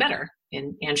nothing better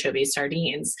in anchovies,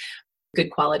 sardines, good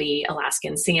quality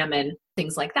Alaskan salmon,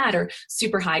 things like that are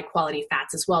super high quality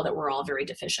fats as well that we're all very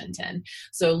deficient in.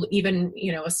 So even,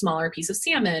 a smaller piece of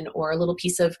salmon or a little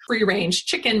piece of free range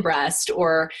chicken breast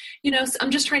or,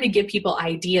 I'm just trying to give people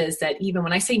ideas that even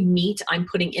when I say meat, I'm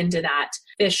putting into that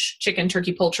fish, chicken,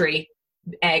 turkey, poultry,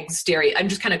 eggs, dairy. I'm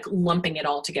just kind of lumping it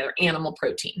all together, animal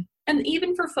protein. And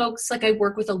even for folks, like I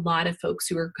work with a lot of folks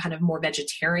who are kind of more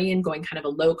vegetarian, going kind of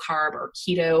a low carb or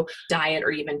keto diet, or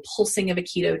even pulsing of a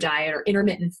keto diet or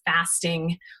intermittent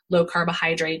fasting, low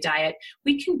carbohydrate diet.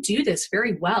 We can do this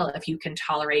very well if you can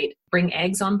bring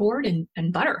eggs on board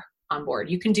and butter on board.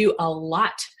 You can do a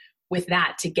lot with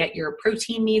that to get your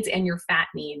protein needs and your fat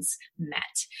needs met.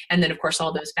 And then of course,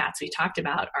 all those fats we talked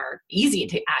about are easy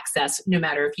to access no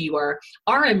matter if you are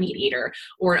a meat eater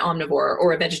or an omnivore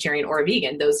or a vegetarian or a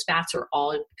vegan. Those fats are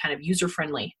all kind of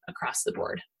user-friendly across the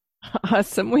board.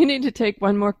 Awesome. We need to take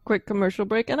one more quick commercial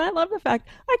break. And I love the fact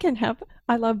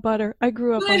I love butter. I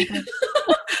grew up on butter.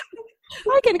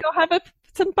 I can go have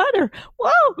some butter.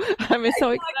 Whoa! I'm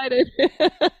so excited.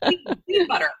 Peanut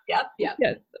butter. Yep.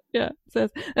 Yes. Yeah.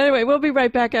 Anyway, we'll be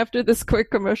right back after this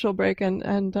quick commercial break,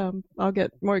 and I'll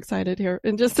get more excited here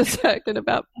in just a second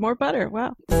about more butter.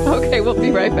 Wow. Okay, we'll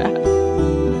be right back.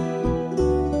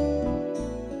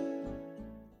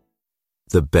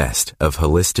 The best of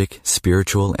holistic,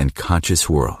 spiritual, and conscious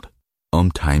world.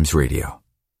 Om Times Radio.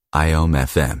 IOM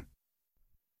FM.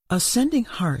 Ascending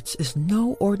Hearts is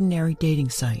no ordinary dating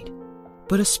site,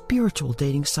 but a spiritual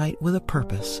dating site with a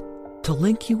purpose, to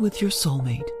link you with your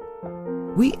soulmate.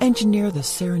 We engineer the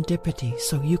serendipity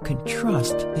so you can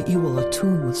trust that you will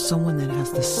attune with someone that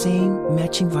has the same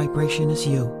matching vibration as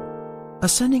you.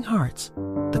 Ascending Hearts,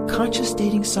 the conscious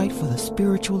dating site for the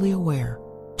spiritually aware.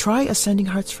 Try Ascending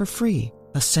Hearts for free.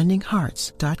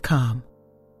 AscendingHearts.com.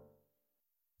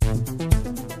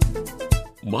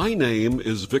 My name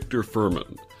is Victor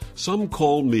Furman. Some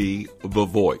call me the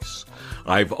Voice.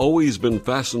 I've always been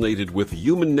fascinated with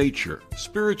human nature,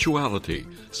 spirituality,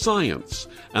 science,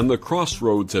 and the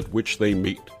crossroads at which they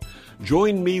meet.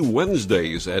 Join me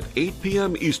Wednesdays at 8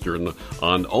 p.m. Eastern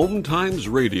on Om Times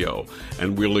Radio,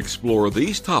 and we'll explore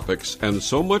these topics and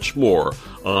so much more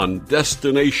on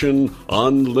Destination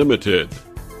Unlimited.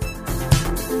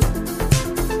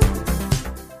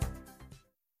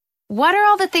 What are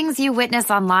all the things you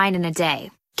witness online in a day?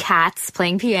 Cats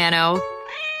playing piano,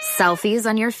 selfies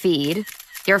on your feed,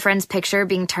 your friend's picture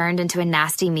being turned into a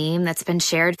nasty meme that's been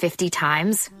shared 50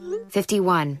 times,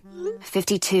 51,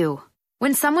 52.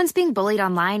 When someone's being bullied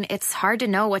online, it's hard to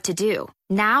know what to do.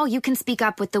 Now you can speak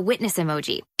up with the witness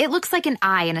emoji. It looks like an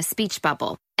eye in a speech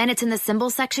bubble, and it's in the symbol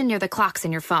section near the clocks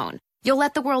in your phone. You'll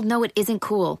let the world know it isn't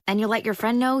cool, and you'll let your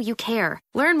friend know you care.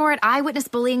 Learn more at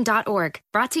eyewitnessbullying.org.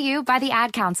 Brought to you by the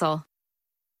Ad Council.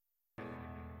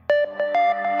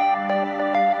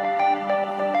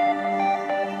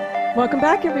 Welcome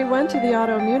back, everyone, to the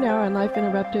Autoimmune Hour on Life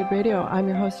Interrupted Radio. I'm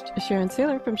your host, Sharon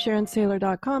Saylor from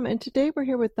SharonSaylor.com, and today we're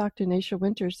here with Dr. Naisha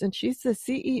Winters, and she's the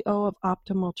CEO of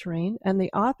Optimal Terrain and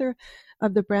the author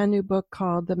of the brand new book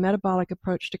called The Metabolic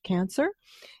Approach to Cancer,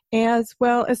 as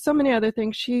well as so many other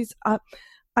things.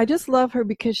 I just love her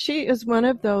because she is one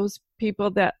of those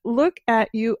people that look at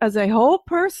you as a whole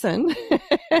person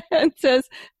and says,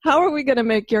 how are we going to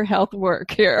make your health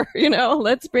work here?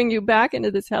 Let's bring you back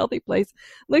into this healthy place,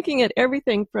 looking at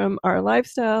everything from our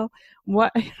lifestyle,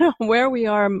 where we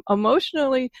are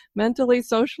emotionally, mentally,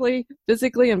 socially,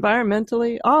 physically,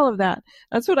 environmentally, all of that.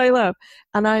 That's what I love.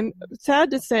 And I'm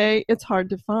sad to say it's hard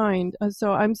to find.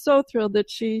 So I'm so thrilled that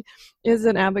she is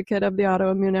an advocate of the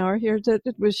Autoimmune Hour here that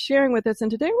was sharing with us. And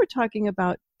today we're talking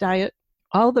about diet,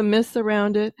 all the myths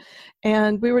around it.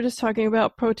 And we were just talking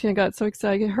about protein. I got so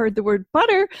excited. I heard the word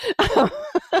butter.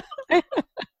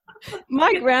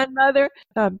 My grandmother,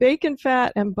 bacon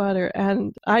fat and butter.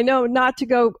 And I know not to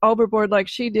go overboard like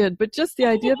she did, but just the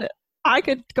idea that I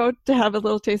could go to have a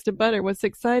little taste of butter. What's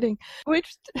exciting? We're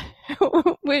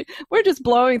just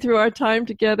blowing through our time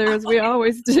together as we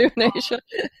always do, Naisha.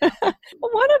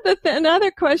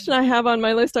 Another question I have on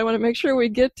my list, I want to make sure we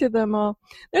get to them all.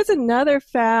 There's another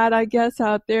fad, I guess,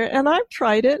 out there, and I've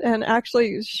tried it, and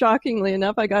actually, shockingly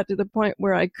enough, I got to the point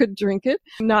where I could drink it,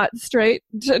 not straight,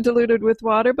 diluted with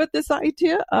water, but this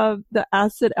idea of the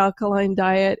acid alkaline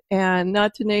diet, and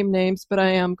not to name names, but I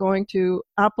am going to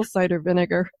apple cider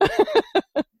vinegar.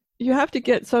 You have to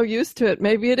get so used to it.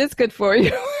 Maybe it is good for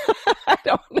you. I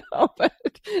don't know, but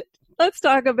let's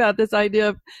talk about this idea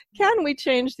of, can we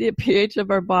change the pH of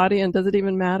our body, and does it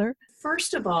even matter?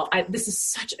 First of all, this is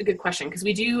such a good question, because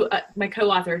we do, my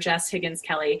co-author, Jess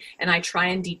Higgins-Kelly, and I try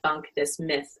and debunk this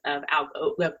myth of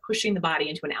pushing the body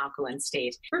into an alkaline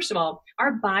state. First of all,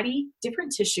 our body,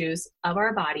 different tissues of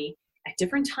our body at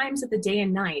different times of the day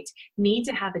and night need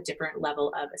to have a different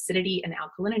level of acidity and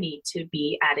alkalinity to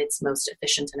be at its most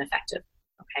efficient and effective.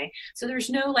 Okay. So there's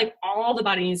no like all the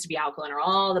body needs to be alkaline or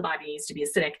all the body needs to be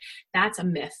acidic. That's a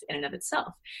myth in and of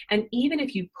itself. And even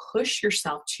if you push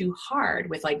yourself too hard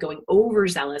with like going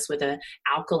overzealous with an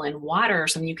alkaline water or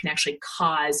something, you can actually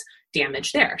cause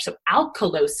damage there. So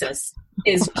alkalosis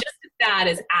is just as bad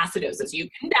as acidosis. You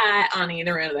can die on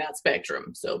either end of that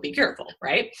spectrum. So be careful,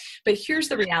 right? But here's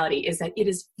the reality is that it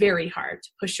is very hard to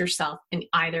push yourself in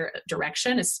either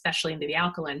direction, especially into the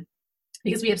alkaline,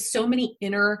 because we have so many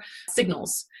inner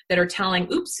signals that are telling,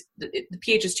 oops, the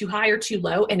pH is too high or too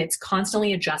low, and it's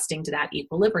constantly adjusting to that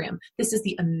equilibrium. This is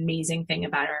the amazing thing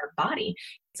about our body.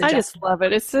 I just love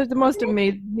it. It's the most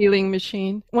amazing healing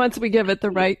machine once we give it the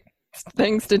right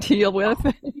things to deal with.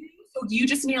 So you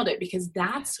just nailed it, because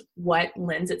that's what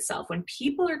lends itself. When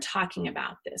people are talking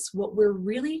about this, what we're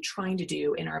really trying to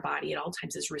do in our body at all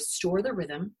times is restore the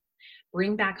rhythm,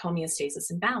 bring back homeostasis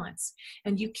and balance.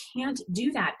 And you can't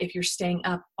do that if you're staying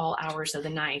up all hours of the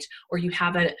night, or you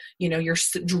have you're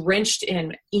drenched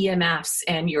in EMFs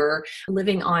and you're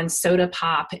living on soda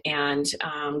pop and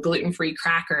gluten-free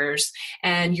crackers,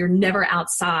 and you're never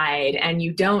outside and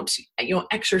you don't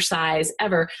exercise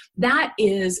ever. That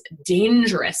is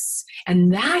dangerous.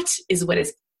 And that is what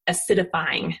is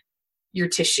acidifying your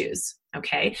tissues.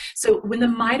 Okay. So when the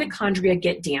mitochondria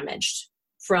get damaged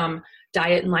from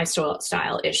diet and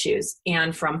lifestyle issues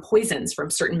and from poisons from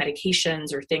certain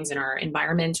medications or things in our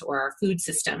environment or our food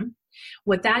system,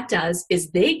 what that does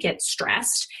is they get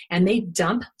stressed and they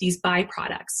dump these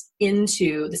byproducts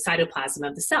into the cytoplasm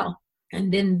of the cell.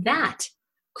 And then that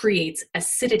creates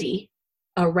acidity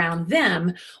around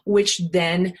them, which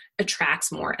then attracts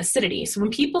more acidity. So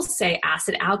when people say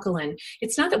acid alkaline,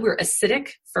 it's not that we're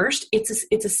acidic first, it's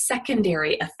a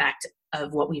secondary effect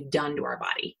of what we've done to our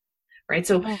body, right?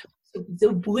 So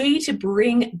the way to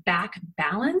bring back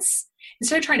balance,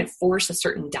 instead of trying to force a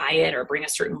certain diet or bring a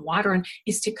certain water in,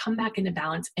 is to come back into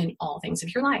balance in all things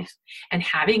of your life. And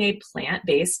having a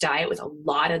plant-based diet with a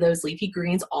lot of those leafy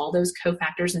greens, all those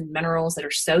cofactors and minerals that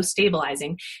are so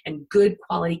stabilizing, and good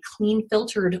quality, clean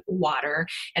filtered water,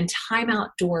 and time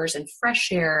outdoors and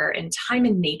fresh air and time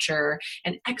in nature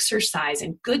and exercise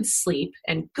and good sleep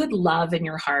and good love in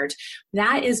your heart,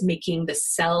 that is making the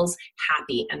cells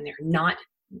happy, and they're not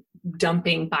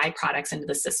dumping byproducts into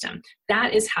the system.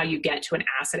 That is how you get to an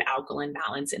acid alkaline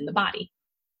balance in the body.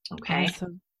 Okay.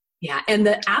 Awesome. Yeah. And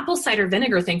the apple cider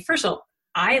vinegar thing, first of all,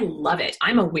 I love it.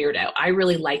 I'm a weirdo. I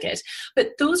really like it.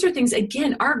 But those are things,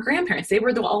 again, our grandparents, they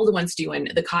were all the ones doing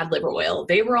the cod liver oil.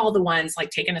 They were all the ones like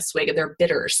taking a swig of their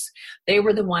bitters. They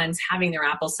were the ones having their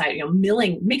apple cider,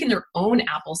 making their own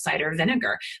apple cider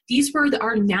vinegar. These were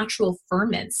our natural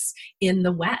ferments in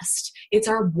the West. It's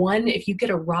if you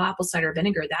get a raw apple cider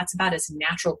vinegar, that's about as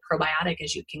natural probiotic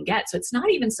as you can get. So it's not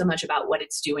even so much about what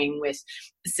it's doing with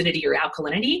acidity or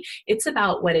alkalinity. It's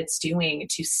about what it's doing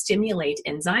to stimulate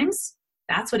enzymes.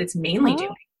 That's what it's mainly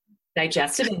doing.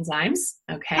 Digestive enzymes.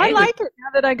 Okay. I like it now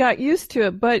that I got used to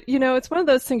it, but it's one of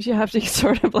those things you have to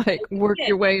sort of like work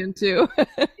your way into.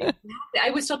 Exactly. I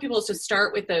always tell people to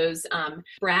start with those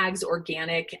Bragg's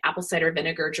organic apple cider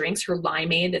vinegar drinks, her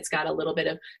limeade that's got a little bit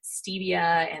of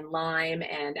stevia and lime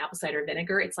and apple cider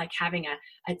vinegar. It's like having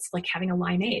a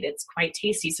limeade. It's quite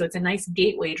tasty. So it's a nice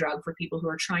gateway drug for people who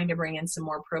are trying to bring in some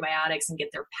more probiotics and get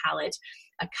their palate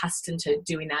accustomed to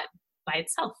doing that by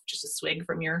itself, just a swig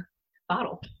from your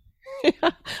bottle. Yeah,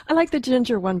 I like the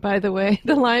ginger one, by the way.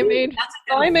 The limeade.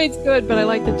 Limeade's good, but I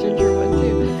like the ginger one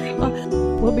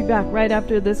too. We'll be back right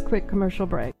after this quick commercial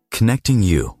break. Connecting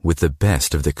you with the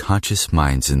best of the conscious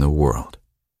minds in the world.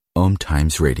 Om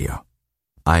Times Radio.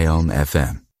 IOM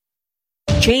FM.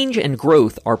 Change and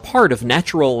growth are part of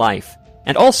natural life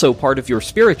and also part of your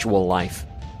spiritual life.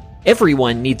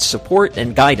 Everyone needs support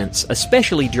and guidance,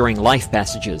 especially during life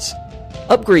passages.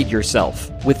 Upgrade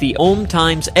yourself with the Om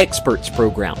Times Experts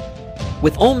program.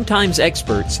 With Om Times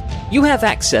Experts, you have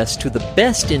access to the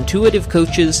best intuitive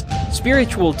coaches,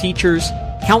 spiritual teachers,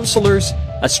 counselors,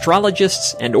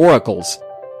 astrologists, and oracles.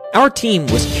 Our team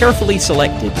was carefully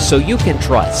selected so you can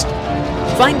trust.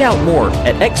 Find out more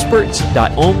at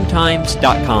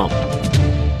experts.omtimes.com.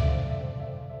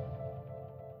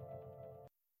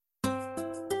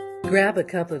 Grab a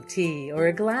cup of tea or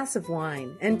a glass of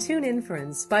wine and tune in for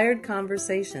Inspired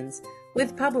Conversations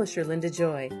with publisher Linda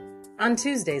Joy on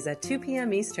Tuesdays at 2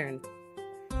 p.m. Eastern.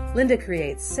 Linda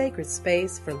creates sacred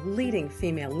space for leading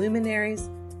female luminaries,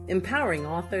 empowering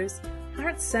authors,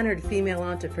 heart-centered female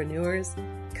entrepreneurs,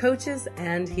 coaches,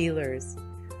 and healers.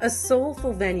 A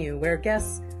soulful venue where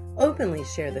guests openly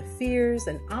share the fears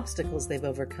and obstacles they've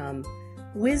overcome,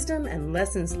 wisdom and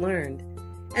lessons learned,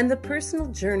 and the personal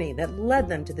journey that led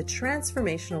them to the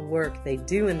transformational work they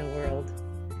do in the world.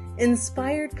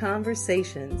 Inspired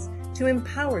Conversations to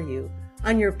empower you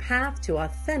on your path to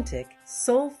authentic,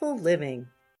 soulful living.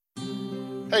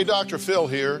 Hey, Dr. Phil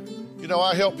here. You know,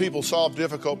 I help people solve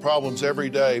difficult problems every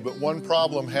day, but one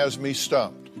problem has me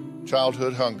stumped: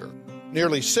 childhood hunger.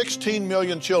 Nearly 16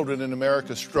 million children in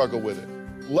America struggle with it.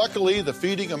 Luckily, the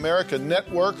Feeding America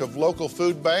network of local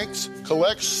food banks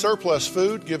collects surplus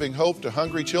food, giving hope to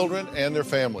hungry children and their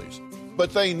families.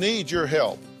 But they need your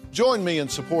help. Join me in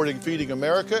supporting Feeding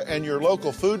America and your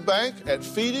local food bank at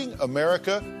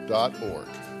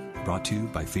feedingamerica.org. Brought to you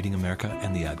by Feeding America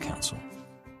and the Ad Council.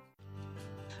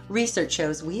 Research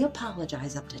shows we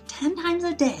apologize up to 10 times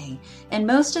a day, and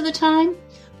most of the time,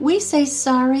 we say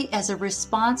sorry as a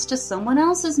response to someone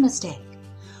else's mistake.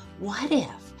 What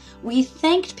if we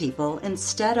thanked people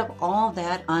instead of all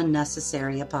that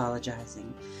unnecessary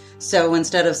apologizing? So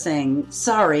instead of saying,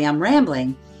 sorry, I'm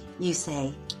rambling, you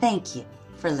say, thank you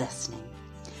for listening.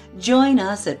 Join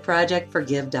us at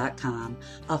projectforgive.com,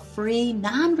 a free,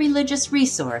 non-religious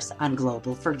resource on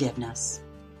global forgiveness.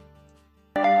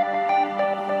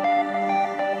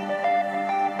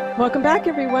 Welcome back,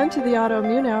 everyone, to the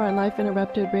Autoimmune Hour on Life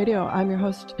Interrupted Radio. I'm your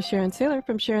host, Sharon Saylor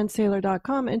from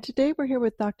SharonSaylor.com, and today we're here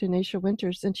with Dr. Naisha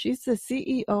Winters, and she's the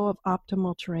CEO of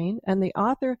Optimal Terrain and the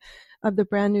author of the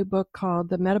brand new book called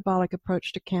The Metabolic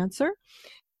Approach to Cancer.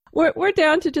 We're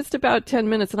down to just about 10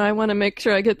 minutes, and I want to make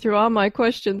sure I get through all my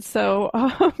questions. So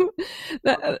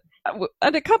at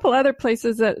a couple other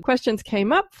places that questions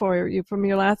came up for you from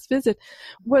your last visit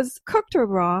was cooked or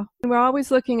raw. And we're always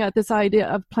looking at this idea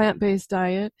of plant-based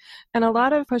diet. And a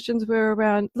lot of questions were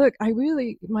around, look,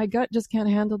 my gut just can't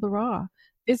handle the raw.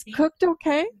 Is cooked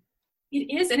okay? It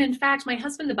is. And in fact, my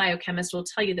husband, the biochemist, will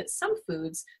tell you that some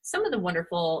foods, some of the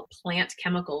wonderful plant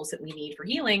chemicals that we need for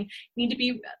healing need to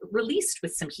be released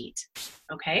with some heat.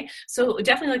 Okay. So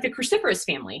definitely like the cruciferous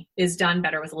family is done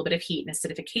better with a little bit of heat and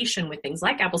acidification with things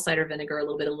like apple cider vinegar, a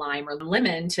little bit of lime or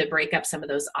lemon to break up some of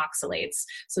those oxalates.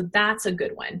 So that's a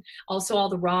good one. Also, all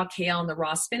the raw kale and the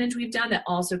raw spinach we've done that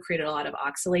also created a lot of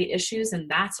oxalate issues. And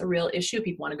that's a real issue.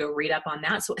 People want to go read up on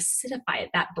that. So acidify it.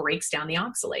 That breaks down the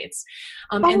oxalates.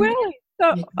 Really?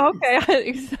 So,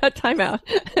 okay, time out.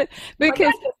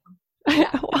 Because,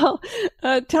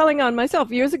 telling on myself,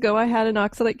 years ago I had an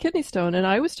oxalate kidney stone, and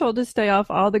I was told to stay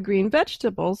off all the green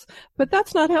vegetables, but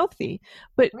that's not healthy.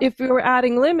 But if we were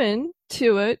adding lemon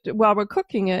to it while we're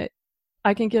cooking it,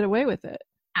 I can get away with it.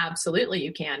 Absolutely,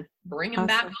 you can. Bring them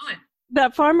back on.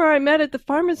 That farmer I met at the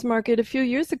farmer's market a few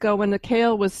years ago when the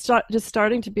kale was just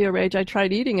starting to be a rage, I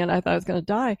tried eating it. I thought I was going to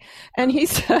die. And he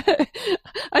said,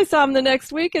 I saw him the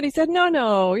next week and he said,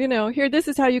 no, here, this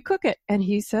is how you cook it. And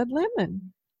he said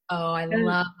lemon. Oh, I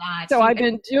love that. So I've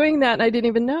been doing that and I didn't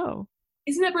even know.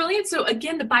 Isn't that brilliant? So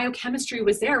again, the biochemistry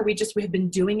was there. We have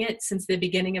been doing it since the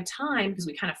beginning of time because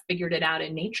we kind of figured it out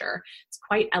in nature. It's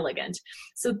quite elegant.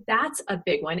 So that's a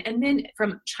big one. And then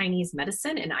from Chinese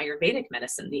medicine and Ayurvedic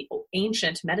medicine, the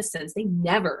ancient medicines, they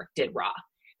never did raw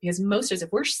because most of us, if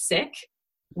we're sick,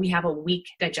 we have a weak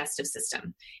digestive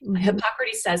system. Mm-hmm.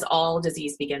 Hippocrates says all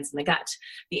disease begins in the gut.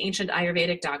 The ancient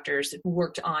Ayurvedic doctors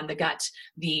worked on the gut.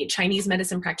 The Chinese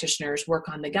medicine practitioners work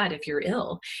on the gut if you're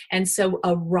ill. And so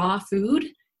a raw food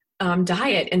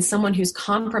diet and someone who's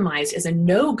compromised is a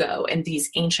no-go in these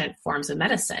ancient forms of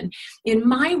medicine. In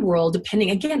my world,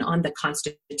 depending again on the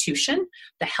constitution,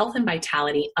 the health and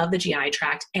vitality of the GI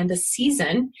tract and the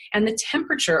season and the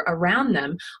temperature around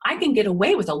them, I can get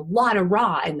away with a lot of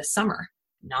raw in the summer.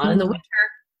 Not in the winter.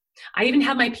 I even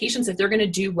have my patients, if they're going to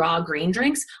do raw green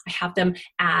drinks, I have them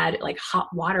add like hot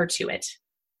water to it,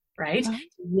 right? Uh-huh.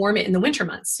 Warm it in the winter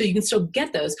months. So you can still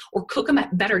get those or cook them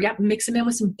better yet, mix them in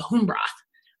with some bone broth.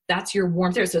 That's your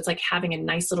warmth there. So it's like having a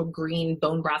nice little green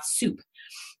bone broth soup.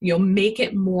 Make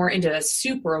it more into a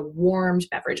soup or a warmed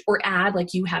beverage, or add,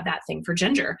 like you have that thing for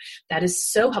ginger. That is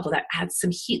so helpful. That adds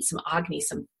some heat, some agni,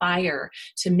 some fire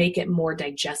to make it more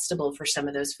digestible for some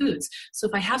of those foods. So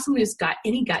if I have someone who's got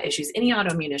any gut issues, any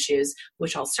autoimmune issues,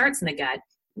 which all starts in the gut,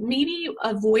 maybe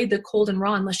avoid the cold and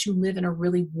raw unless you live in a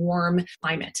really warm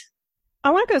climate.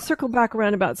 I want to circle back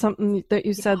around about something that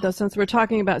you said, though, since we're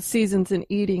talking about seasons and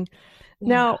eating.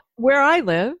 Now, where I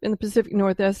live in the Pacific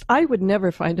Northwest, I would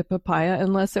never find a papaya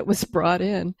unless it was brought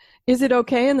in. Is it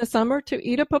okay in the summer to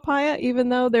eat a papaya, even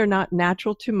though they're not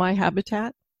natural to my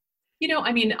habitat?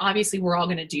 Obviously we're all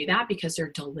going to do that because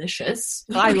they're delicious.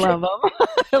 I love them.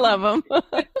 I love them.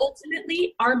 But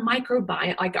ultimately, our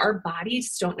microbiome, like our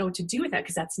bodies don't know what to do with that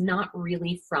because that's not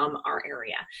really from our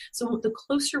area. So the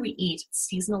closer we eat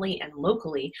seasonally and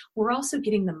locally, we're also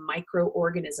getting the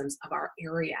microorganisms of our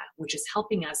area, which is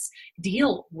helping us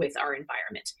deal with our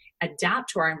environment, adapt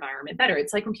to our environment better.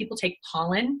 It's like when people take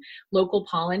pollen, local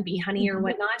pollen, bee honey or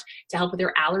whatnot, to help with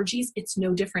their allergies. It's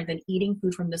no different than eating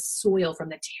food from the soil, from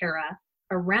the terra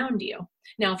around you.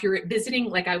 Now, if you're visiting,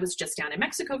 like I was just down in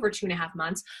Mexico for 2.5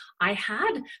 months, I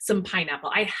had some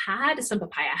pineapple, I had some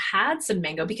papaya, I had some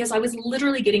mango, because I was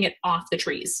literally getting it off the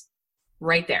trees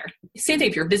right there. Same thing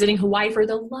if you're visiting Hawaii, for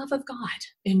the love of God,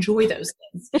 enjoy those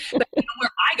things. But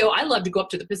where I go, I love to go up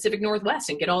to the Pacific Northwest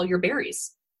and get all your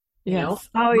berries. Yes.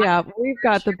 Oh, yeah. We've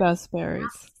got the best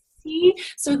berries. See?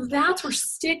 So that's where,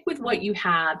 stick with what you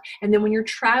have. And then when you're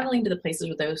traveling to the places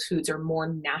where those foods are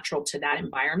more natural to that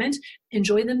environment,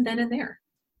 enjoy them then and there.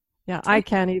 Yeah, I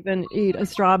can't even eat a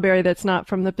strawberry that's not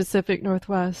from the Pacific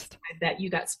Northwest. I bet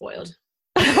you got spoiled.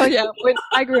 Oh, yeah.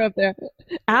 I grew up there.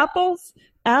 Apples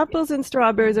and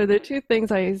strawberries are the two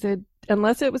things I said,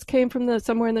 unless it came from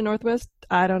somewhere in the Northwest,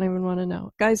 I don't even want to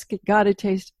know. Guys, got to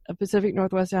taste a Pacific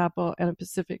Northwest apple and a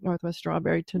Pacific Northwest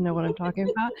strawberry to know what I'm talking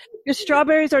about. Your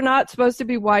strawberries are not supposed to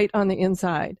be white on the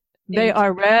inside. They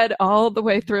are red all the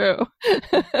way through.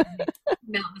 Now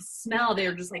the smell,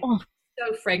 they're just like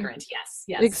so fragrant.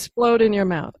 Yes. Explode in your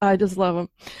mouth. I just love them.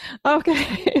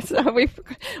 Okay, so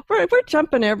we're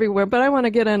jumping everywhere, but I want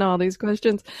to get in all these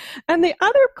questions. And the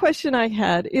other question I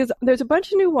had is, there's a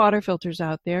bunch of new water filters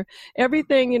out there.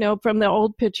 Everything, from the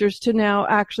old pitchers to now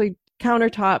actually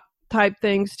countertop type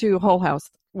things to whole house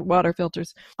water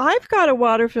filters. I've got a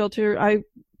water filter. I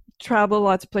travel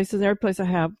lots of places. Every place I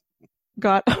have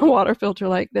got a water filter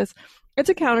like this. It's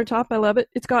a countertop. I love it.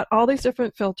 It's got all these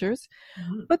different filters.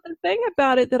 Mm-hmm. But the thing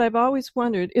about it that I've always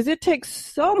wondered is it takes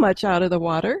so much out of the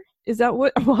water. Is that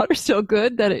what water's so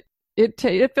good that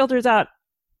it filters out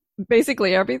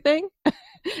basically everything?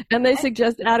 And they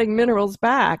suggest adding minerals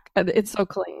back. It's so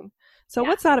clean. So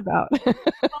what's that about?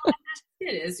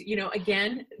 It is,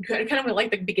 again, kind of like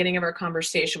the beginning of our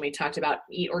conversation, we talked about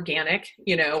eat organic,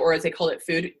 or as they call it,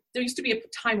 food. There used to be a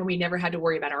time when we never had to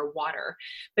worry about our water.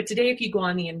 But today, if you go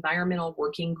on the Environmental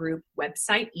Working Group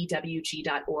website,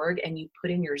 ewg.org, and you put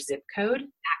in your zip code,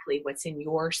 exactly what's in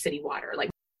your city water.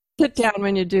 Like, sit down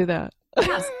when you do that.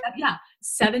 Yes,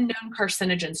 7 known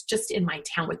carcinogens just in my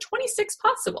town, with 26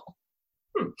 possible.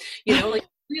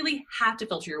 Really have to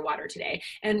filter your water today.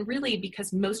 And really,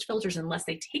 because most filters, unless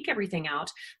they take everything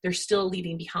out, they're still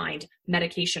leaving behind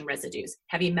medication residues,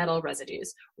 heavy metal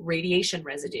residues, radiation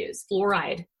residues,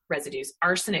 fluoride residues,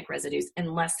 arsenic residues,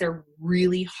 unless they're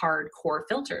really hardcore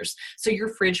filters. So your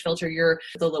fridge filter,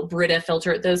 the little Brita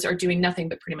filter, those are doing nothing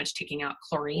but pretty much taking out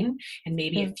chlorine and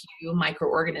maybe a few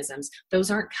microorganisms.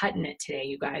 Those aren't cutting it today,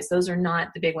 you guys. Those are not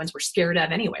the big ones we're scared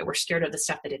of anyway. We're scared of the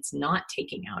stuff that it's not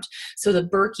taking out. So the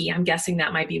Berkey, I'm guessing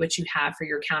that might be what you have for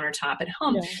your countertop at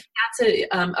home. Yeah.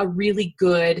 That's a really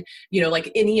good,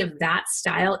 like any of that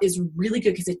style is really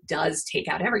good because it does take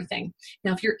out everything.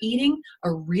 Now, if you're eating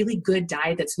a really good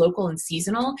diet that's local and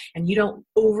seasonal, and you don't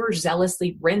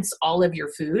overzealously rinse all of your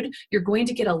food, you're going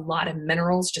to get a lot of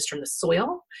minerals just from the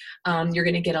soil. You're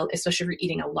going to get, especially if you're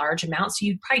eating a large amount, so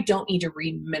you probably don't need to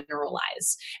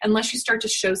remineralize unless you start to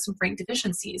show some frank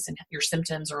deficiencies in your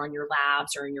symptoms or on your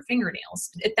labs or in your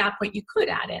fingernails. At that point, you could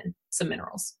add in some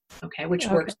minerals, which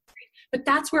works great. But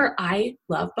that's where I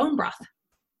love bone broth.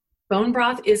 Bone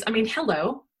broth is,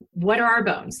 hello, what are our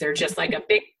bones? They're just like a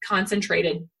big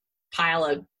concentrated pile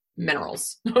of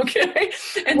minerals. Okay.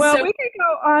 And we could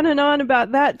go on and on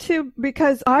about that too,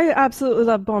 because I absolutely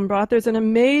love bone broth. There's an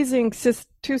amazing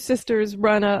two sisters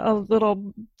run a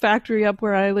little factory up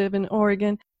where I live in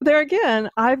Oregon. There again,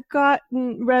 I've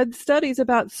read studies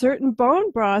about certain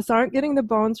bone broths aren't getting the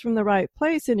bones from the right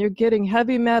place, and you're getting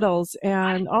heavy metals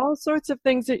and all sorts of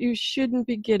things that you shouldn't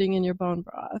be getting in your bone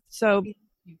broth. So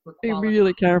be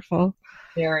really careful.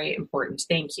 Very important.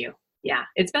 Thank you. Yeah,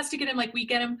 it's best to get them like we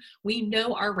get them. We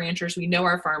know our ranchers, we know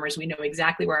our farmers, we know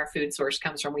exactly where our food source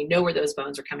comes from. We know where those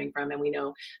bones are coming from, and we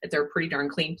know that they're pretty darn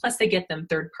clean. Plus, they get them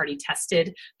third-party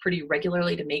tested pretty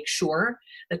regularly to make sure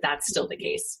that that's still the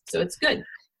case. So it's good.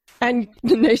 And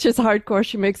Naisha's hardcore.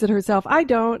 She makes it herself. I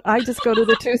don't. I just go to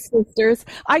the Two Sisters.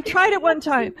 I tried it one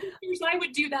time. I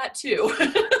would do that too.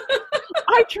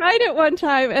 I tried it one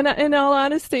time, and in all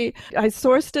honesty, I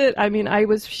sourced it. I mean, I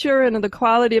was sure in the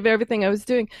quality of everything I was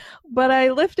doing, but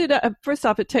I lifted up. First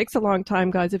off, it takes a long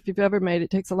time, guys. If you've ever made it, it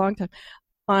takes a long time.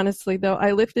 Honestly, though,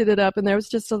 I lifted it up, and there was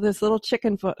just this little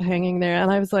chicken foot hanging there,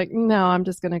 and I was like, no, I'm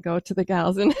just going to go to the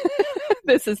gals, and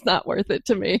this is not worth it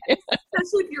to me.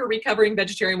 Especially if you're a recovering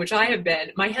vegetarian, which I have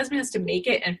been. My husband has to make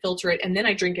it and filter it, and then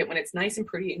I drink it when it's nice and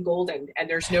pretty and golden, and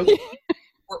there's no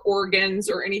or organs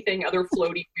or anything other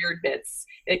floaty weird bits.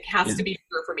 It has to be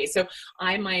pure for me. So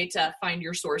I might find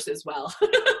your source as well.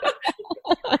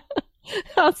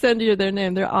 I'll send you their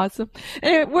name. They're awesome.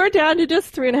 Anyway, we're down to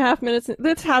just 3.5 minutes.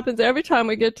 This happens every time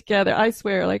we get together. I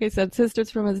swear, like I said, sisters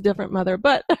from a different mother.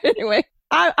 But anyway,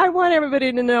 I want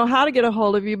everybody to know how to get a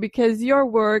hold of you, because your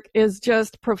work is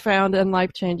just profound and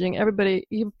life-changing. Everybody,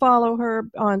 you follow her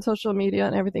on social media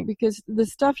and everything, because the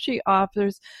stuff she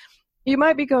offers, you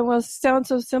might be going, well, it sounds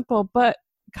so simple, but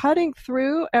cutting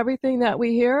through everything that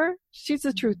we hear, she's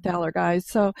a truth teller, guys.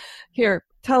 So here,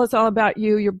 tell us all about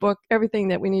you, your book, everything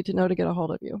that we need to know to get a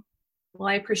hold of you. Well,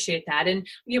 I appreciate that. And,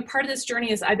 part of this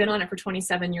journey is I've been on it for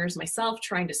 27 years myself,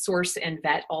 trying to source and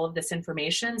vet all of this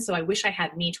information. So I wish I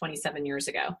had me 27 years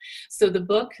ago. So the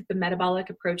book, The Metabolic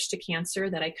Approach to Cancer,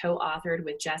 that I co-authored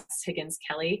with Jess Higgins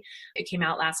Kelly, it came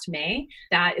out last May.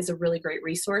 That is a really great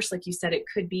resource. Like you said, it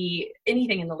could be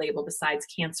anything in the label besides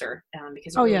cancer.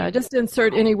 Because just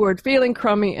insert any word, feeling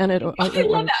crummy, and it'll. I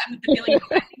love that. I think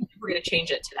we're going to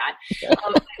change it to that.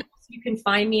 You can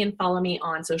find me and follow me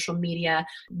on social media.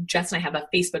 Jess and I have a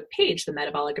Facebook page, The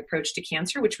Metabolic Approach to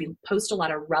Cancer, which we post a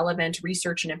lot of relevant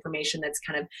research and information that's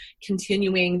kind of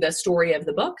continuing the story of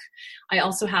the book. I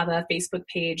also have a Facebook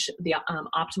page, the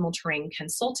Optimal Terrain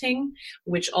Consulting,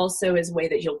 which also is a way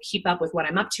that you'll keep up with what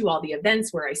I'm up to, all the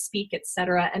events where I speak,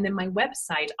 etc. And then my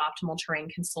website,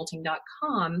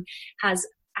 optimalterrainconsulting.com, has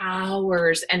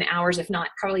hours and hours, if not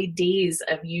probably days,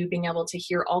 of you being able to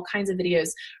hear all kinds of videos,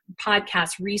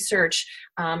 podcasts, research,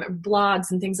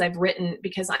 blogs, and things I've written,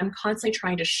 because I'm constantly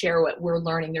trying to share what we're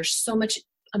learning. There's so much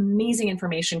amazing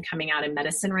information coming out in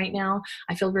medicine right now.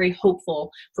 I feel very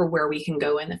hopeful for where we can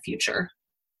go in the future.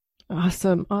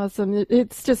 Awesome.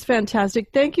 It's just fantastic.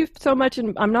 Thank you so much.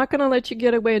 And I'm not going to let you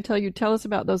get away until you tell us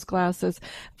about those glasses.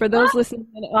 For those listening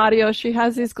in audio, she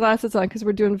has these glasses on because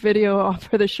we're doing video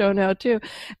for the show now too.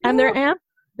 And they're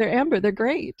amber. They're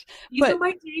great. These are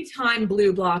my daytime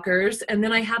blue blockers. And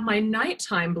then I have my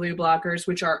nighttime blue blockers,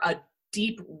 which are a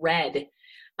deep red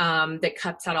that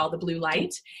cuts out all the blue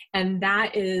light. And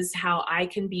that is how I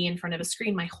can be in front of a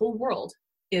screen. My whole world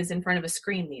is in front of a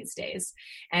screen these days.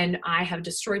 And I have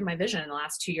destroyed my vision in the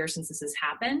last 2 years since this has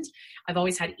happened. I've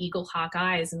always had eagle hawk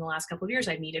eyes. In the last couple of years,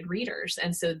 I've needed readers.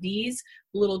 And so these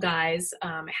little guys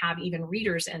have even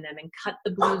readers in them and cut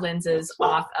the blue lenses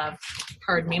off of,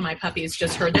 pardon me, my puppies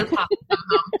just heard their pop.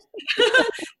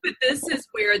 But this is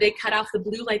where they cut off the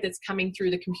blue light that's coming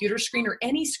through the computer screen, or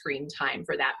any screen time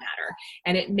for that matter.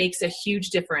 And it makes a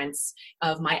huge difference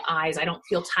of my eyes. I don't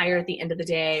feel tired at the end of the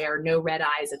day, or no red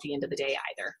eyes at the end of the day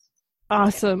either.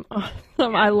 Awesome.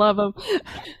 I love them.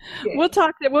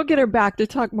 We'll get her back to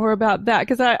talk more about that,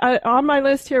 because I on my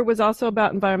list here was also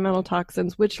about environmental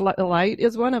toxins, which light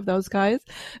is one of those guys.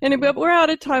 But we're out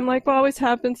of time, like always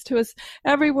happens to us.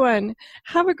 Everyone,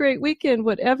 have a great weekend,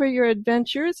 whatever your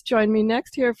adventures. Join me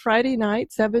next here Friday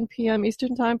night, 7 p.m.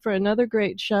 Eastern Time, for another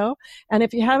great show. And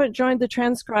if you haven't joined the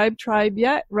Transcribe Tribe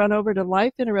yet, run over to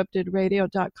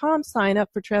lifeinterruptedradio.com, sign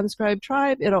up for Transcribe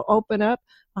Tribe. It'll open up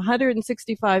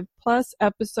 165 plus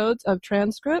episodes of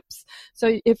transcripts.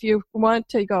 So if you want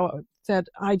to said,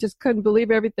 I just couldn't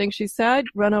believe everything she said,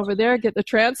 run over there, get the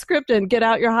transcript, and get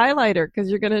out your highlighter, because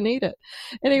you're going to need it.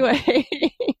 Anyway,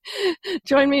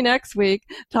 join me next week.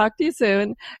 Talk to you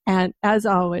soon. And as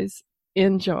always,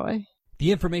 enjoy.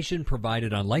 The information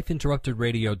provided on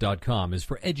lifeinterruptedradio.com is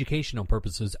for educational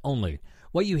purposes only.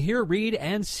 What you hear, read,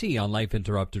 and see on Life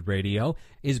Interrupted Radio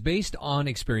is based on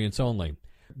experience only.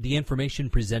 The information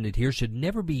presented here should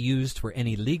never be used for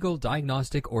any legal,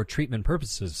 diagnostic, or treatment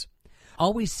purposes.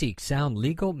 Always seek sound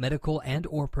legal, medical, and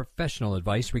or professional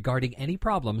advice regarding any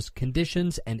problems,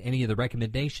 conditions, and any of the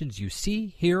recommendations you see,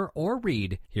 hear, or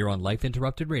read here on Life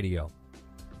Interrupted Radio.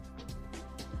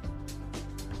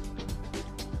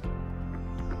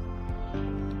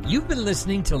 You've been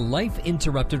listening to Life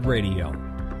Interrupted Radio.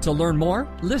 To learn more,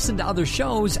 listen to other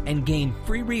shows, and gain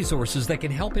free resources that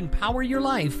can help empower your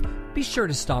life, be sure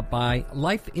to stop by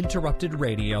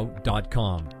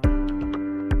lifeinterruptedradio.com.